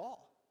word at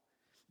all.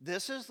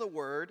 This is the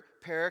word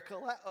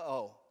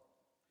parakaleo.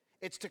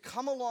 It's to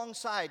come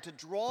alongside, to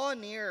draw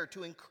near,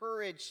 to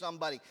encourage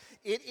somebody.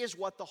 It is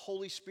what the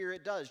Holy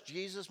Spirit does.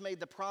 Jesus made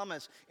the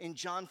promise in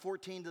John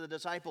 14 to the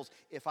disciples,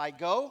 if I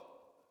go,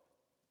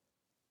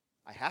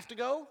 I have to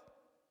go,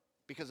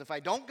 because if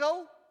I don't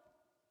go,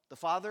 the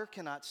Father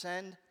cannot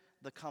send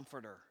the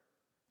Comforter,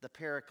 the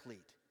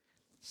Paraclete.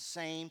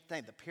 Same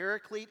thing. The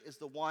Paraclete is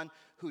the one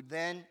who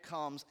then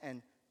comes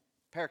and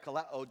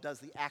parakaleo does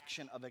the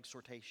action of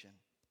exhortation.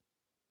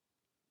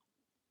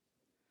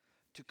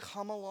 To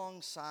come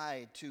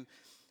alongside, to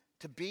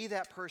be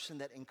that person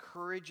that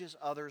encourages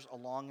others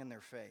along in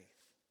their faith.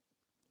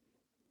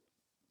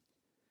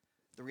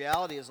 The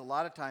reality is a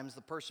lot of times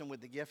the person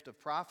with the gift of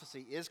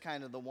prophecy is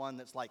kind of the one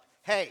that's like,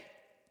 hey,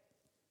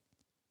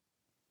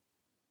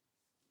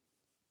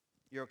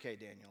 you're okay,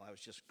 Daniel. I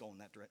was just going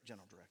that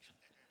general direction.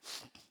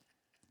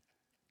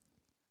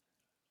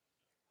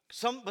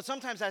 But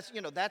sometimes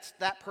that's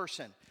that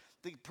person.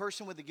 The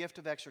person with the gift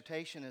of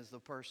exhortation is the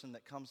person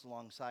that comes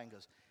alongside and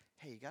goes,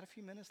 hey, you got a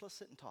few minutes? Let's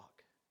sit and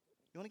talk.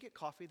 You want to get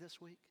coffee this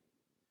week?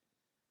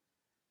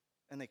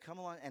 And they come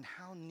along, and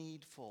how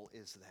needful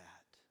is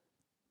that?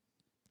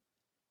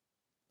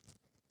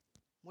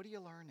 What are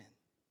you learning?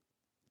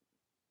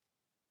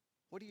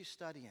 What are you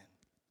studying?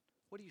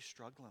 What are you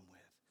struggling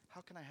with? How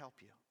can I help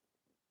you?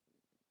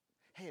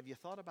 Hey, have you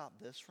thought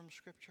about this from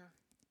Scripture?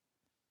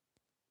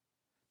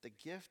 The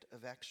gift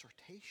of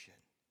exhortation.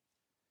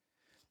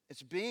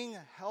 It's being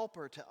a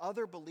helper to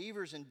other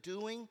believers and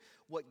doing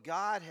what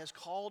God has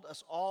called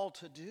us all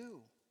to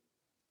do.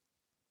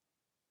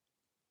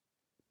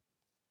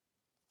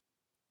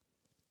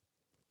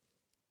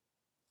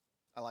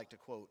 I like to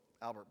quote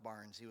Albert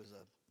Barnes. He was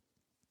a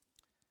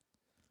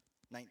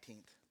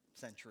 19th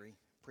century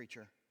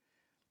preacher.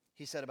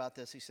 He said about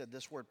this, he said,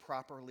 this word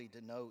properly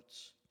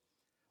denotes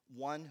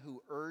one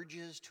who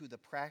urges to the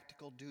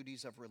practical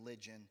duties of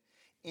religion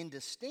in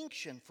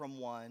distinction from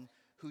one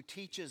who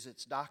teaches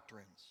its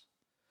doctrines,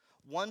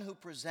 one who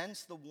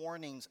presents the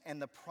warnings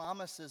and the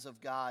promises of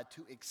God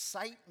to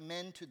excite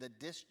men to the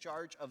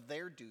discharge of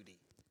their duty.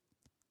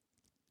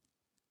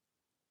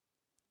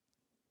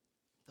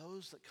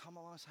 Those that come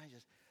alongside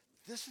just,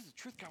 this is the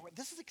truth, God,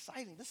 this is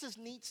exciting, this is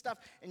neat stuff,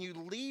 and you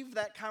leave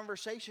that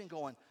conversation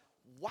going,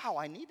 wow,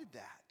 I needed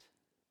that.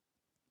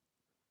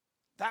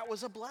 That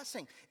was a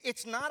blessing.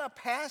 It's not a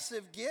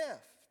passive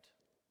gift.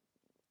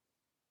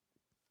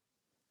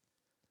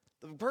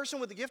 The person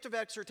with the gift of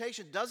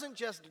exhortation doesn't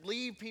just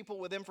leave people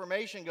with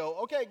information and go,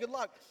 okay, good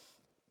luck.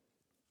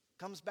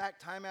 Comes back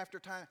time after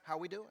time. How are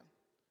we doing?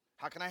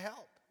 How can I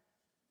help?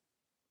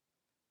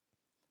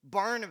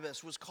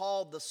 Barnabas was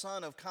called the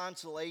son of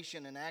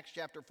consolation in Acts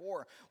chapter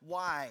 4.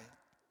 Why?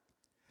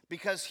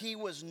 Because he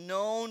was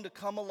known to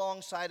come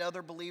alongside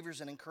other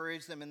believers and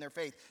encourage them in their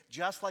faith,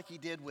 just like he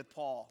did with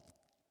Paul.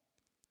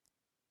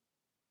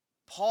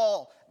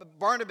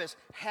 Barnabas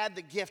had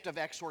the gift of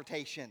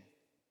exhortation.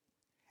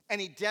 And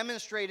he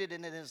demonstrated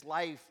it in his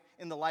life,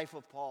 in the life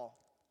of Paul.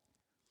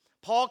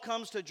 Paul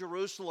comes to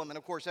Jerusalem, and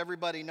of course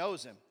everybody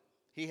knows him.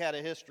 He had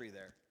a history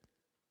there.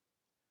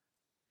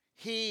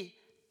 He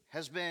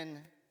has been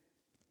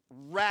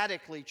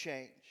radically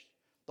changed.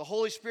 The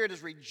Holy Spirit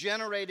has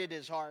regenerated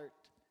his heart,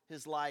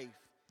 his life.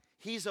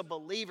 He's a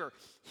believer.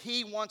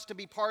 He wants to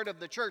be part of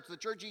the church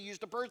he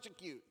used to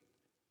persecute.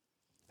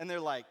 And they're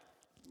like,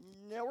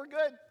 yeah, we're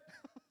good.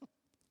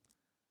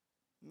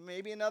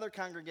 Maybe another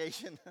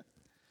congregation.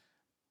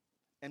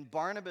 And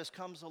Barnabas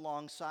comes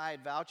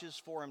alongside,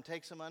 vouches for him,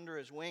 takes him under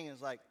his wing, and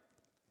is like,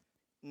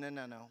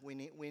 no, we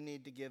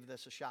need to give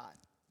this a shot.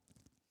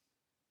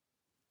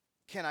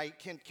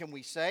 Can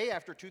we say,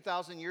 after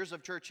 2,000 years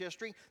of church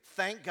history,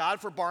 thank God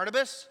for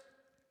Barnabas?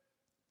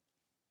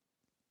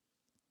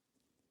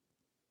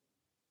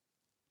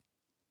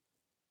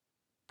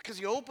 because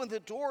he opened the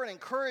door and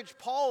encouraged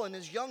Paul in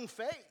his young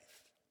faith.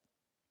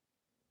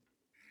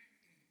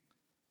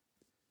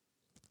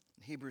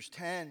 In Hebrews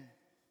 10,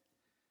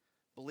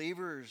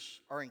 believers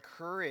are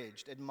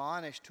encouraged,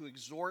 admonished to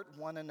exhort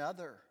one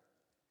another.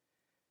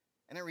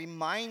 And it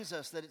reminds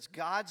us that it's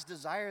God's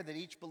desire that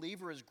each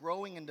believer is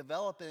growing and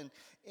developing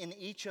in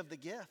each of the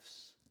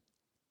gifts.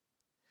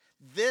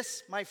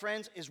 This, my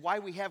friends, is why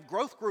we have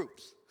growth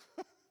groups.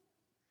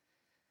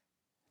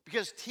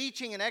 Because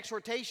teaching and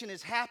exhortation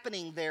is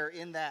happening there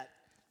in that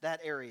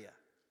area.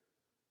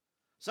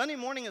 Sunday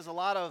morning is a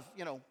lot of,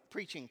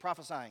 preaching,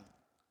 prophesying.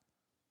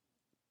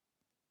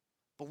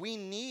 But we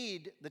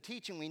need the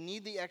teaching, we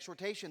need the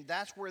exhortation.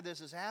 That's where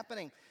this is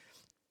happening.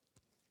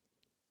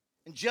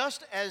 And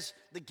just as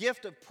the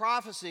gift of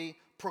prophecy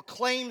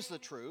proclaims the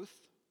truth,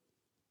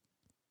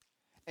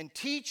 and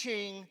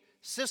teaching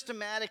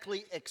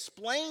systematically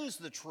explains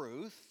the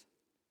truth,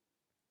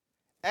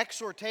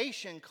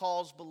 exhortation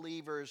calls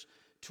believers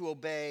to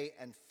obey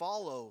and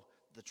follow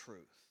the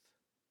truth.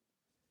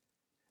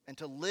 And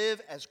to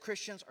live as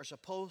Christians are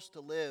supposed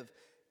to live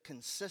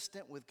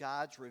consistent with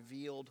God's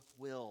revealed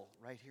will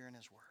right here in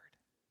His Word.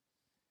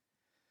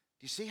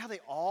 Do you see how they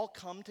all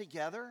come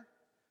together?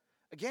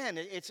 Again,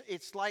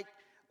 it's like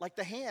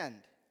the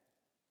hand.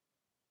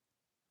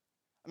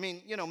 I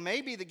mean,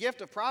 maybe the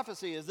gift of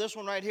prophecy is this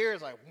one right here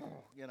is like,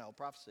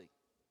 prophecy.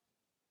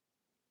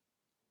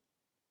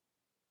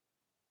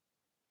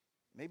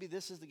 Maybe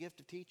this is the gift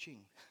of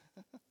teaching.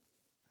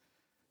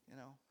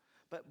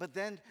 But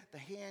then the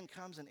hand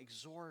comes and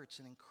exhorts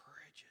and encourages.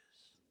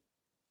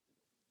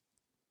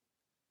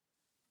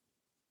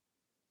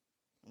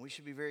 And we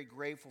should be very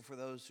grateful for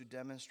those who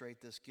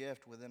demonstrate this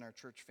gift within our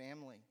church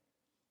family.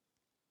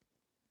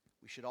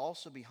 We should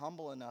also be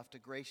humble enough to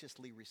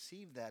graciously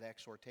receive that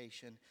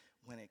exhortation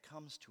when it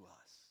comes to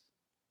us.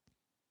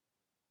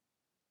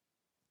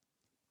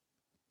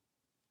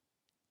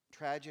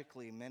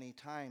 Tragically, many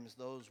times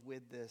those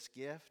with this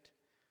gift,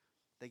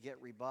 they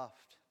get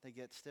rebuffed. They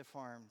get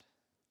stiff-armed.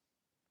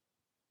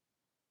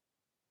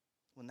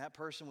 When that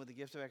person with the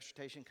gift of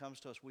exhortation comes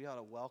to us, we ought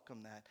to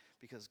welcome that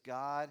because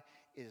God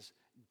is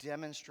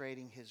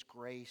demonstrating His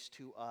grace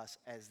to us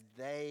as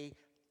they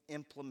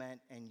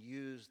implement and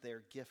use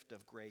their gift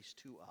of grace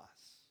to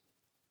us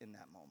in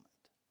that moment.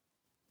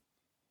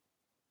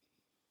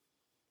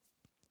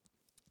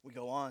 We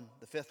go on,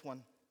 the fifth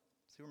one.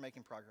 See, we're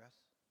making progress.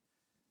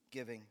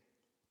 Giving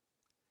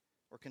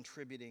or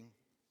contributing.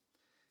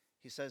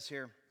 He says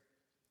here,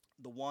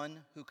 the one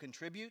who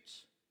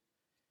contributes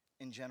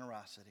in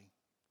generosity.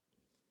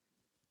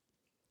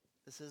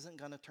 This isn't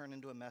going to turn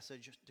into a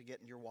message to get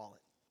in your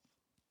wallet.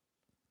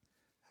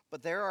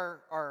 But there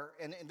are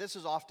and this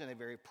is often a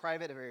very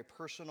private, a very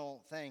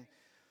personal thing,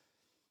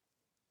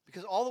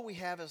 because all that we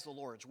have is the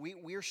Lord's.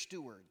 We're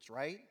stewards,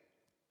 right?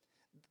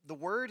 The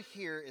word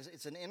here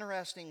it's an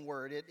interesting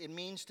word. It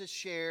means to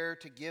share,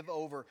 to give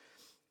over,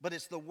 but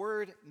it's the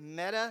word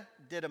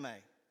metadidome.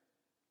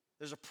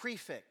 There's a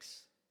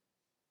prefix.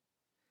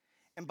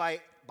 And by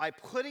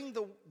putting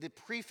the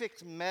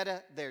prefix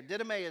meta there,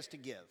 didome is to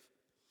give.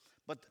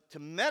 But to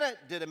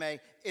metadidome,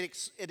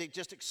 it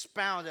just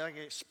expounds it, like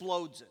it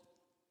explodes it,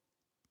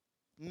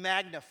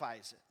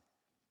 magnifies it.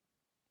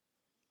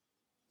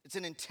 It's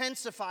an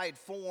intensified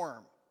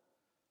form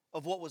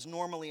of what was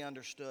normally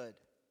understood.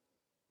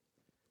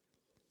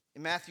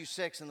 In Matthew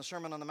 6, in the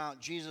Sermon on the Mount,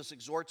 Jesus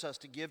exhorts us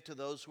to give to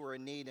those who are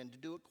in need and to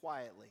do it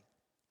quietly.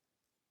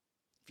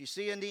 If you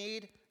see a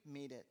need,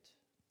 meet it.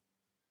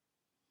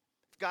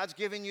 If God's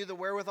given you the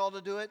wherewithal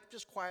to do it,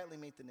 just quietly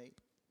meet the need.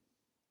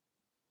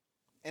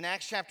 In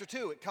Acts chapter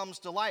 2, it comes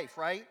to life,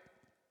 right?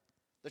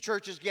 The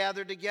church is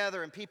gathered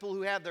together and people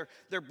who have,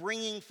 they're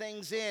bringing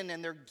things in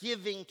and they're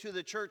giving to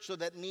the church so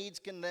that needs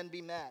can then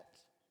be met.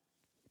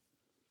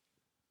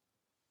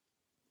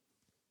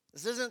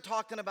 This isn't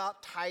talking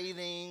about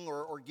tithing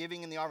or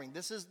giving in the offering.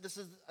 This is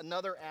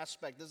another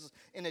aspect. This is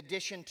in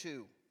addition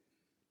to.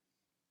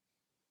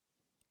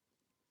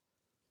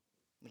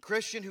 The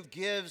Christian who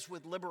gives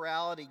with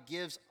liberality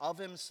gives of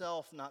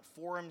himself, not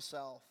for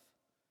himself.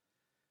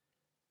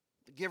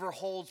 The giver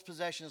holds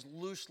possessions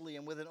loosely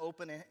and with an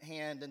open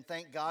hand, and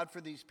thank God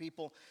for these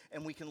people,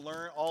 and we can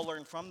all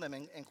learn from them.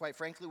 And quite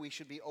frankly, we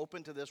should be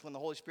open to this when the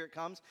Holy Spirit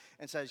comes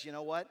and says, you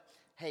know what?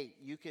 Hey,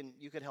 you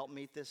could help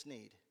meet this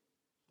need.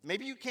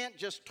 Maybe you can't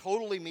just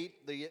totally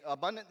meet the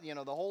abundant,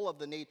 the whole of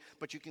the need,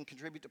 but you can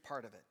contribute to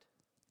part of it.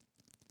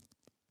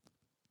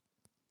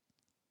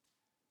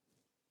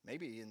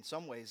 Maybe in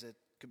some ways it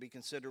could be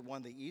considered one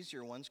of the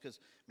easier ones because,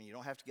 you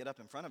don't have to get up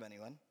in front of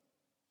anyone.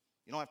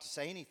 You don't have to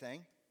say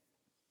anything.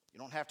 You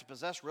don't have to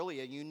possess really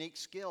a unique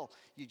skill.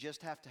 You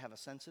just have to have a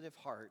sensitive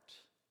heart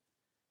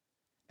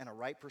and a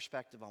right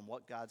perspective on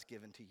what God's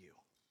given to you.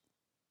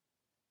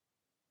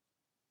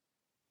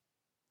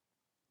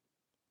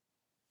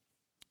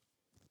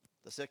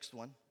 The sixth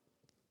one,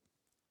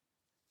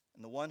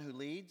 and the one who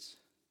leads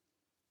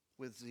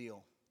with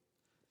zeal.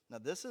 Now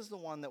this is the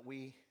one that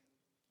we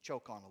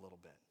choke on a little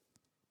bit.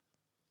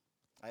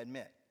 I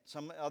admit.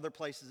 Some other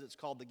places it's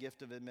called the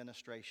gift of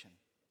administration.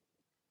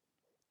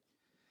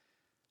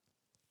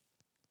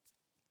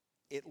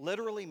 It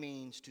literally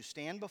means to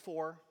stand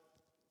before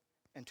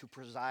and to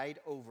preside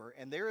over.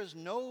 And there is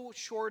no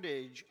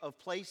shortage of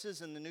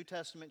places in the New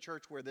Testament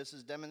church where this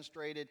is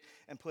demonstrated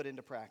and put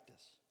into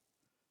practice.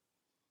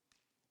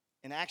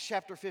 In Acts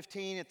chapter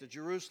 15 at the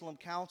Jerusalem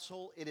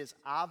Council, it is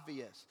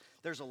obvious.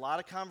 There's a lot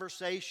of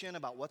conversation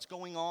about what's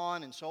going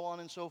on and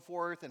so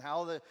forth, and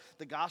how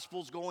the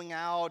gospel's going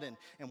out and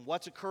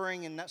what's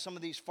occurring in some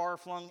of these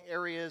far-flung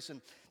areas. And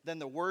then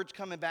the word's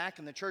coming back,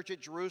 and the church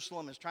at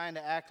Jerusalem is trying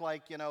to act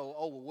like,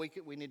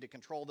 we need to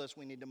control this,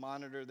 we need to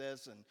monitor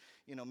this,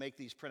 and, make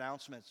these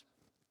pronouncements.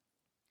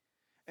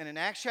 And in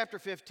Acts chapter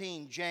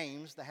 15,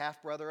 James, the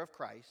half-brother of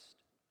Christ,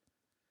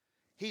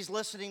 he's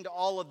listening to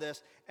all of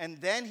this, and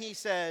then he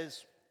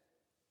says,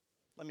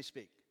 let me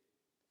speak.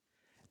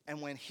 And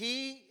when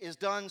he is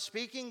done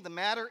speaking, the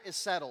matter is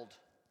settled.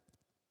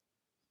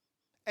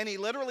 And he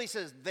literally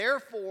says,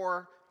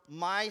 therefore,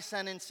 my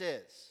sentence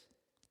is.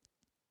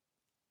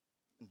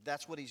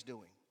 That's what he's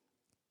doing.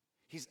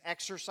 He's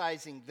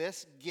exercising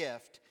this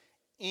gift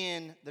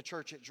in the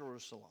church at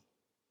Jerusalem.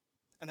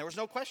 And there was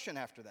no question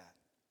after that.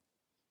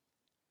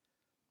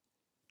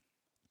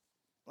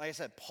 Like I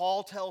said,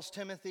 Paul tells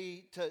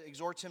Timothy,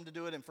 exhorts him to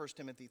do it in 1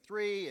 Timothy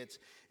 3.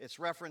 It's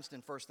referenced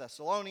in 1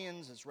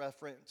 Thessalonians. It's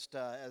referenced,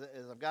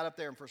 as I've got up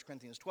there, in 1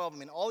 Corinthians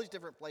 12. All these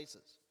different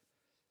places.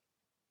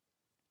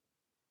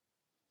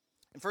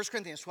 In 1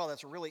 Corinthians 12,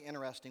 that's a really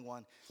interesting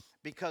one,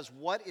 because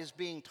what is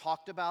being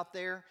talked about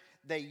there,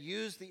 they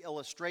use the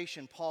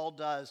illustration Paul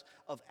does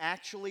of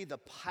actually the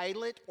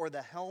pilot or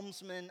the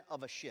helmsman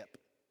of a ship.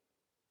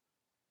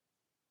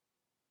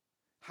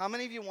 How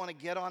many of you want to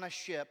get on a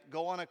ship,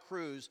 go on a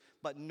cruise,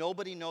 but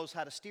nobody knows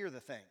how to steer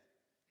the thing?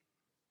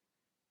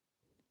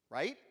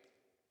 Right?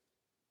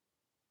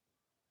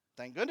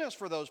 Thank goodness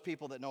for those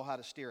people that know how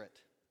to steer it.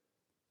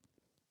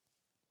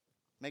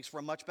 Makes for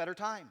a much better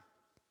time.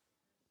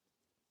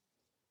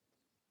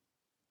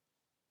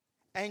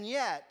 And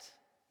yet,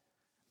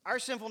 our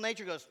sinful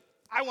nature goes,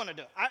 I want to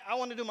do it. I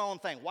want to do my own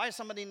thing. Why does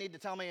somebody need to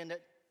tell me?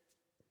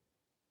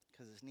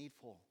 Because it's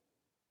needful.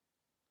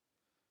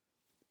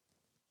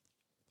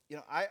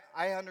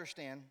 I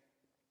understand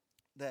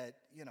that,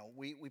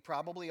 we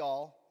probably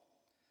all,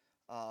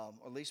 or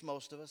at least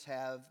most of us,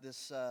 have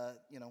this,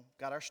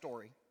 got our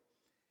story.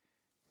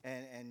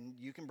 And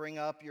you can bring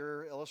up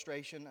your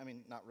illustration. I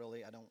mean, not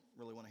really. I don't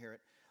really want to hear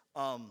it.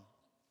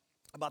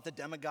 About the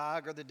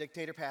demagogue or the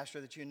dictator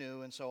pastor that you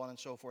knew and so on and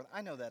so forth.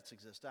 I know that's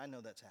existed. I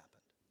know that's happened.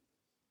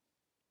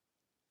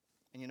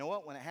 And you know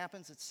what? When it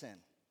happens, it's sin.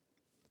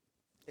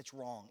 It's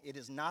wrong. It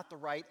is not the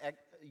right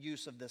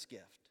use of this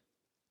gift.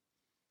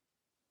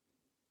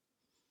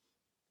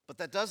 But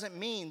that doesn't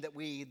mean that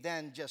we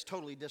then just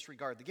totally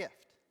disregard the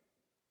gift.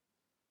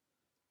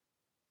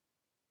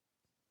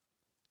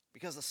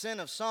 Because the sin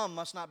of some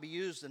must not be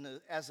used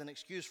as an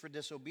excuse for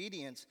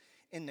disobedience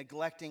in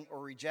neglecting or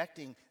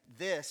rejecting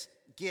this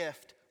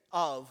gift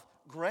of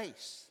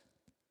grace.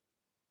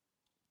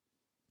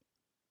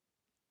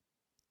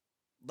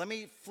 Let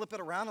me flip it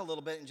around a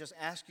little bit and just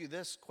ask you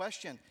this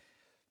question.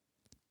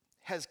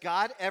 Has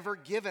God ever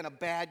given a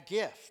bad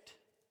gift?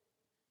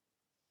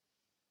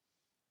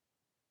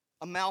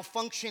 A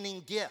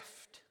malfunctioning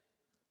gift?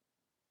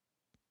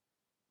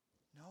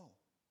 No.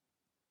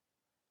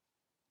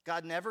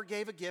 God never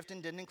gave a gift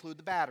and didn't include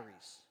the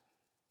batteries.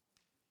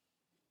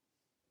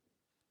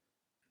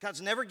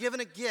 God's never given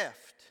a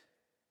gift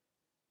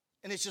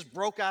and it's just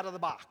broke out of the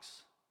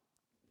box.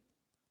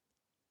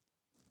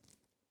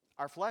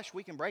 Our flesh,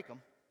 we can break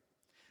them.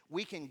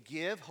 We can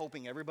give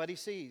hoping everybody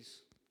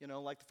sees.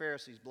 Like the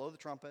Pharisees, blow the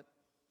trumpet.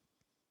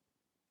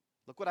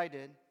 Look what I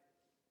did.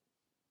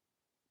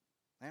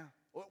 Yeah.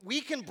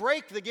 We can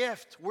break the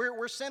gift.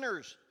 We're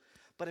sinners.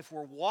 But if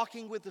we're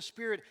walking with the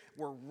Spirit,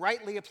 we're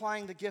rightly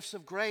applying the gifts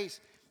of grace.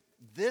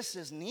 This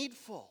is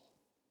needful.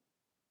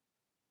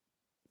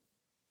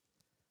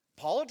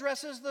 Paul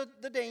addresses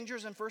the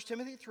dangers in 1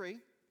 Timothy 3.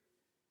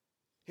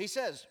 He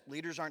says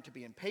leaders aren't to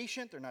be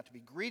impatient, they're not to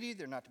be greedy,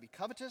 they're not to be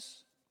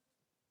covetous.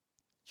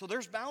 So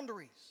there's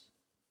boundaries.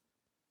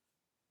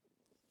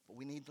 But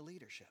we need the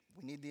leadership.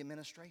 We need the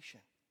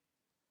administration.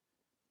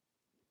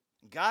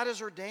 God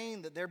has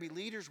ordained that there be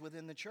leaders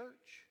within the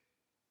church.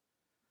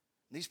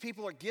 These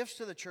people are gifts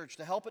to the church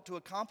to help it to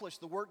accomplish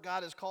the work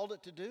God has called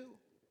it to do.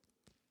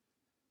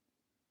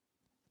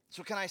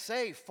 So can I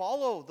say,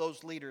 follow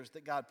those leaders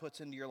that God puts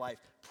into your life.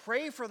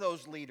 Pray for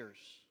those leaders.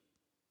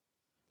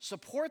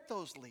 Support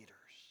those leaders.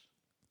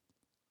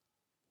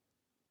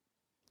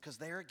 Because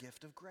they are a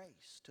gift of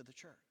grace to the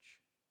church.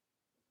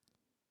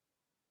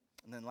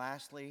 And then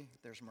lastly,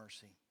 there's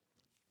mercy.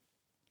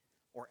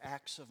 Or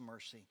acts of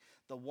mercy.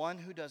 The one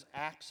who does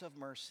acts of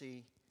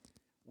mercy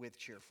with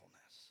cheerfulness.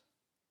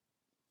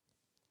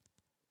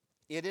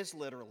 It is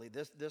literally,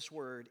 this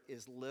word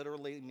is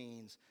literally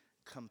means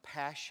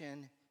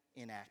compassion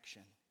in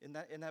action. Isn't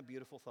that a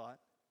beautiful thought?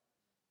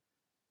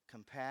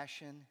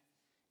 Compassion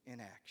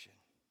in action.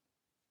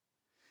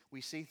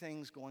 We see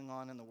things going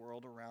on in the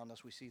world around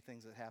us. We see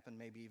things that happen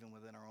maybe even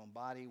within our own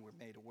body. We're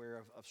made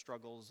aware of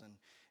struggles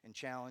and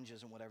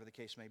challenges and whatever the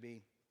case may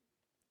be.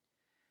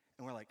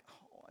 And we're like,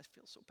 oh, I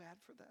feel so bad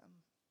for them.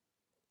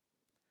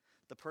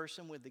 The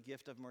person with the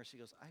gift of mercy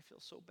goes, I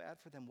feel so bad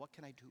for them. What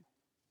can I do?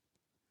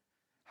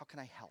 How can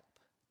I help?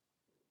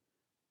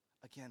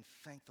 Again,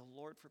 thank the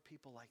Lord for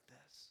people like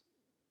this.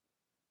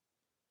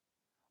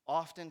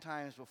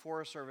 Oftentimes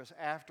before a service,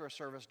 after a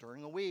service,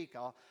 during a week,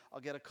 I'll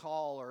get a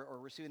call or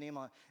receive an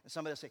email, and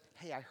somebody will say,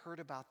 hey, I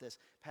heard about this.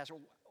 Pastor,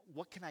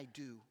 what can I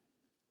do?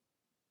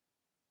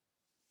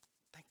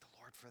 Thank the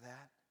Lord for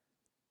that.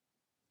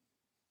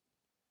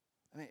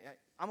 I mean,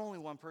 I'm only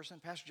one person.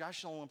 Pastor Josh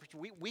is only one person.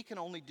 We can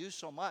only do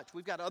so much.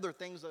 We've got other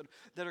things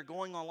that are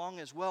going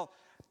along as well.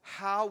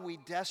 How we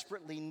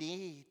desperately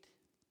need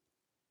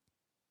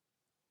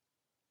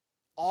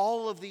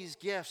all of these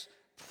gifts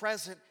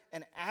present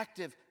and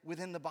active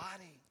within the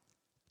body.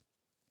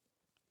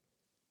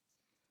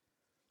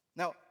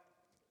 Now,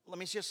 let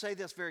me just say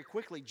this very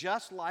quickly.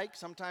 Just like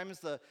sometimes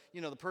the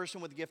person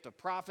with the gift of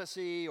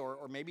prophecy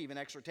or maybe even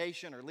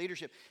exhortation or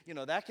leadership,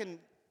 that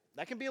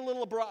can be a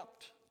little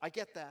abrupt. I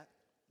get that.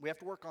 We have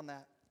to work on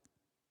that.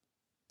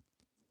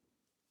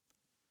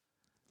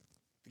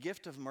 The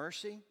gift of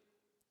mercy,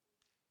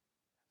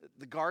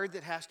 the guard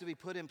that has to be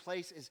put in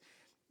place is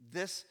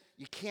this: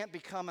 you can't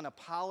become an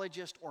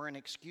apologist or an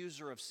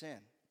excuser of sin.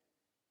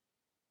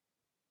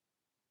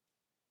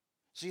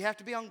 So you have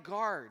to be on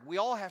guard. We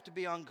all have to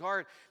be on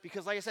guard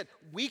because, like I said,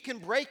 we can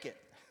break it.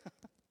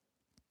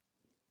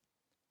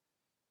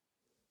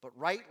 But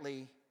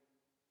rightly,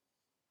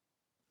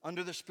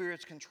 under the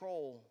Spirit's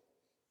control,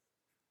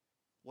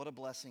 what a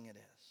blessing it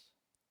is.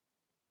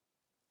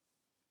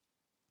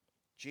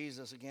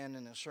 Jesus, again,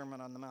 in the Sermon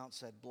on the Mount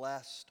said,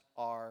 blessed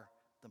are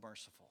the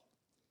merciful.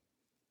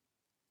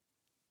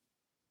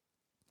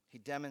 He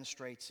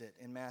demonstrates it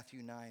in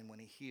Matthew 9 when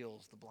he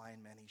heals the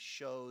blind man. He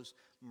shows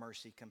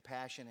mercy,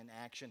 compassion in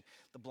action.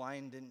 The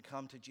blind didn't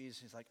come to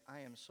Jesus. He's like, I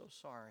am so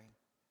sorry.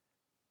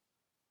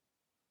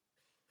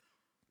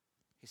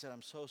 He said,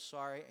 I'm so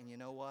sorry, and you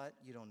know what?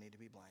 You don't need to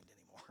be blind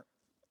anymore.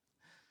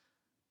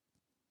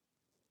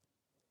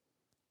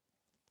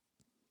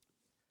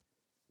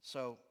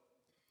 So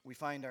we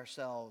find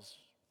ourselves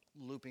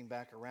looping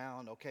back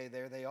around. Okay,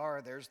 there they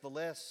are. There's the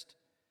list.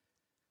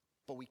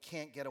 But we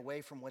can't get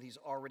away from what he's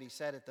already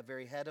said at the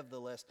very head of the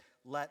list.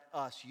 Let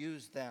us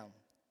use them.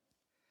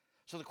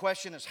 So the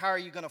question is, how are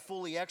you going to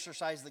fully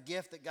exercise the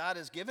gift that God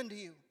has given to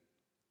you?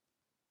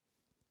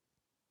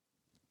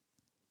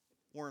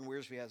 Warren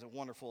Wiersbe has a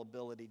wonderful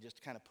ability just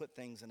to kind of put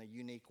things in a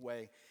unique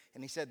way.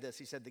 And he said this.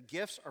 He said, the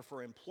gifts are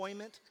for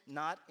employment,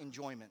 not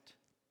enjoyment.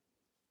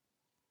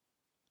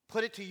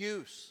 Put it to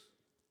use.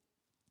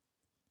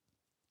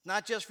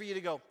 Not just for you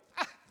to go,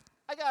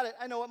 I got it.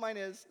 I know what mine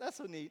is. That's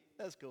so neat.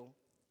 That's cool.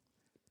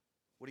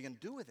 What are you going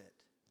to do with it?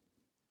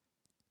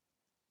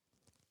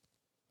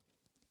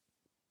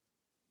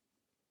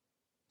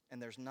 And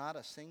there's not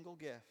a single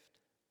gift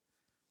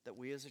that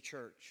we as a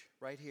church,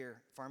 right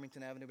here,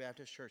 Farmington Avenue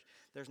Baptist Church,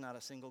 there's not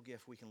a single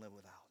gift we can live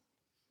without.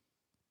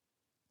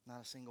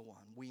 Not a single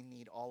one. We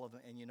need all of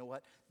them. And you know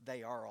what?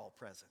 They are all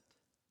present.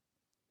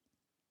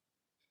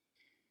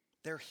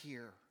 They're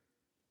here.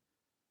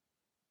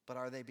 But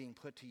are they being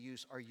put to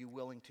use? Are you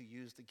willing to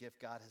use the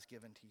gift God has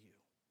given to you?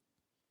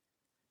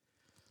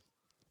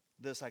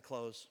 This I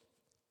close.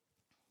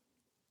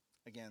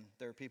 Again,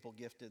 there are people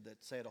gifted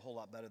that say it a whole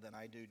lot better than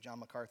I do. John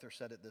MacArthur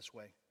said it this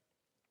way.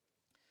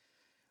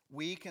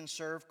 We can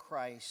serve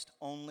Christ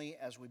only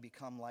as we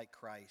become like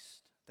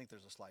Christ. I think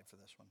there's a slide for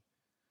this one.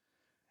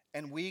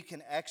 And we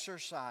can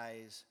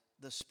exercise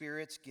the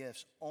Spirit's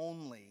gifts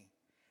only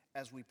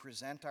as we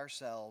present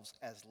ourselves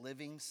as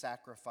living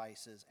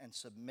sacrifices and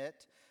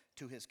submit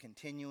to his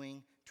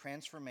continuing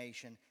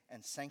transformation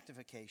and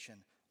sanctification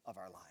of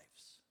our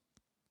lives.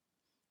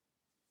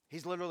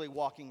 He's literally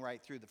walking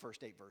right through the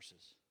first 8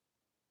 verses.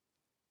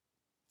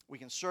 We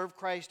can serve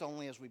Christ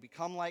only as we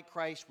become like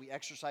Christ. We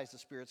exercise the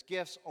Spirit's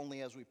gifts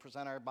only as we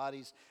present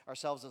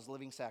ourselves as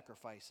living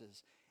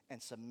sacrifices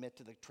and submit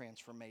to the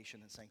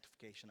transformation and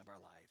sanctification of our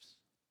lives.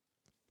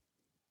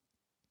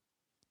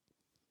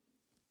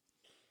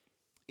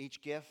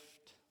 Each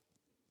gift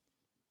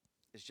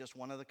is just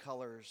one of the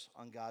colors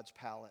on God's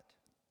palette.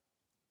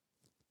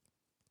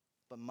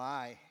 But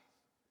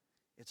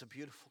it's a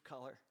beautiful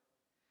color.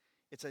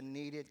 It's a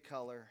needed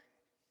color,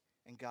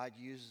 and God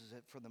uses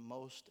it for the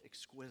most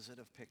exquisite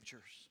of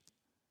pictures,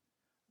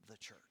 the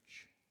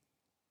church.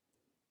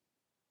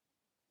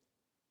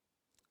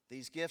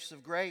 These gifts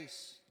of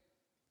grace,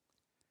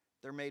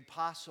 they're made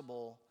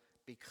possible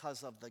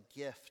because of the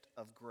gift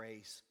of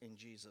grace in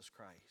Jesus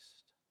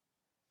Christ.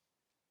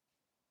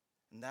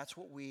 And that's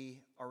what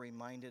we are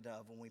reminded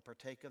of when we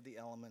partake of the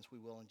elements. We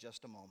will in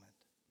just a moment.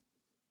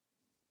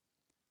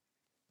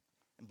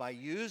 And by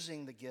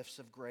using the gifts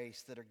of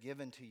grace that are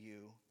given to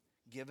you,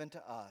 given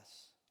to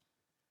us,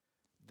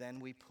 then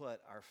we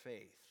put our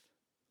faith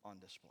on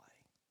display.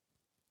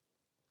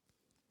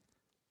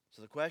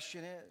 So the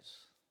question is,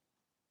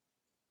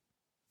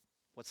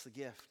 what's the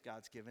gift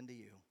God's given to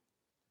you?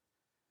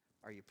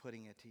 Are you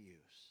putting it to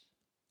use?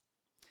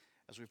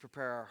 As we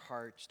prepare our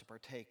hearts to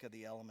partake of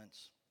the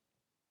elements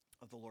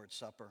of the Lord's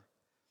Supper,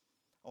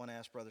 I want to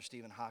ask Brother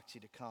Stephen Hoxie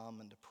to come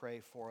and to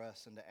pray for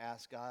us and to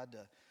ask God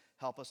to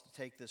help us to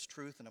take this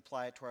truth and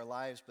apply it to our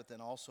lives, but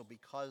then also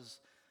because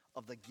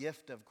of the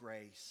gift of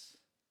grace,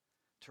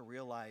 to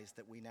realize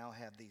that we now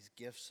have these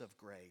gifts of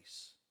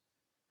grace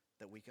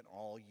that we can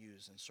all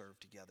use and serve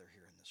together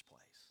here in this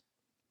place.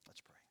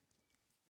 Let's pray.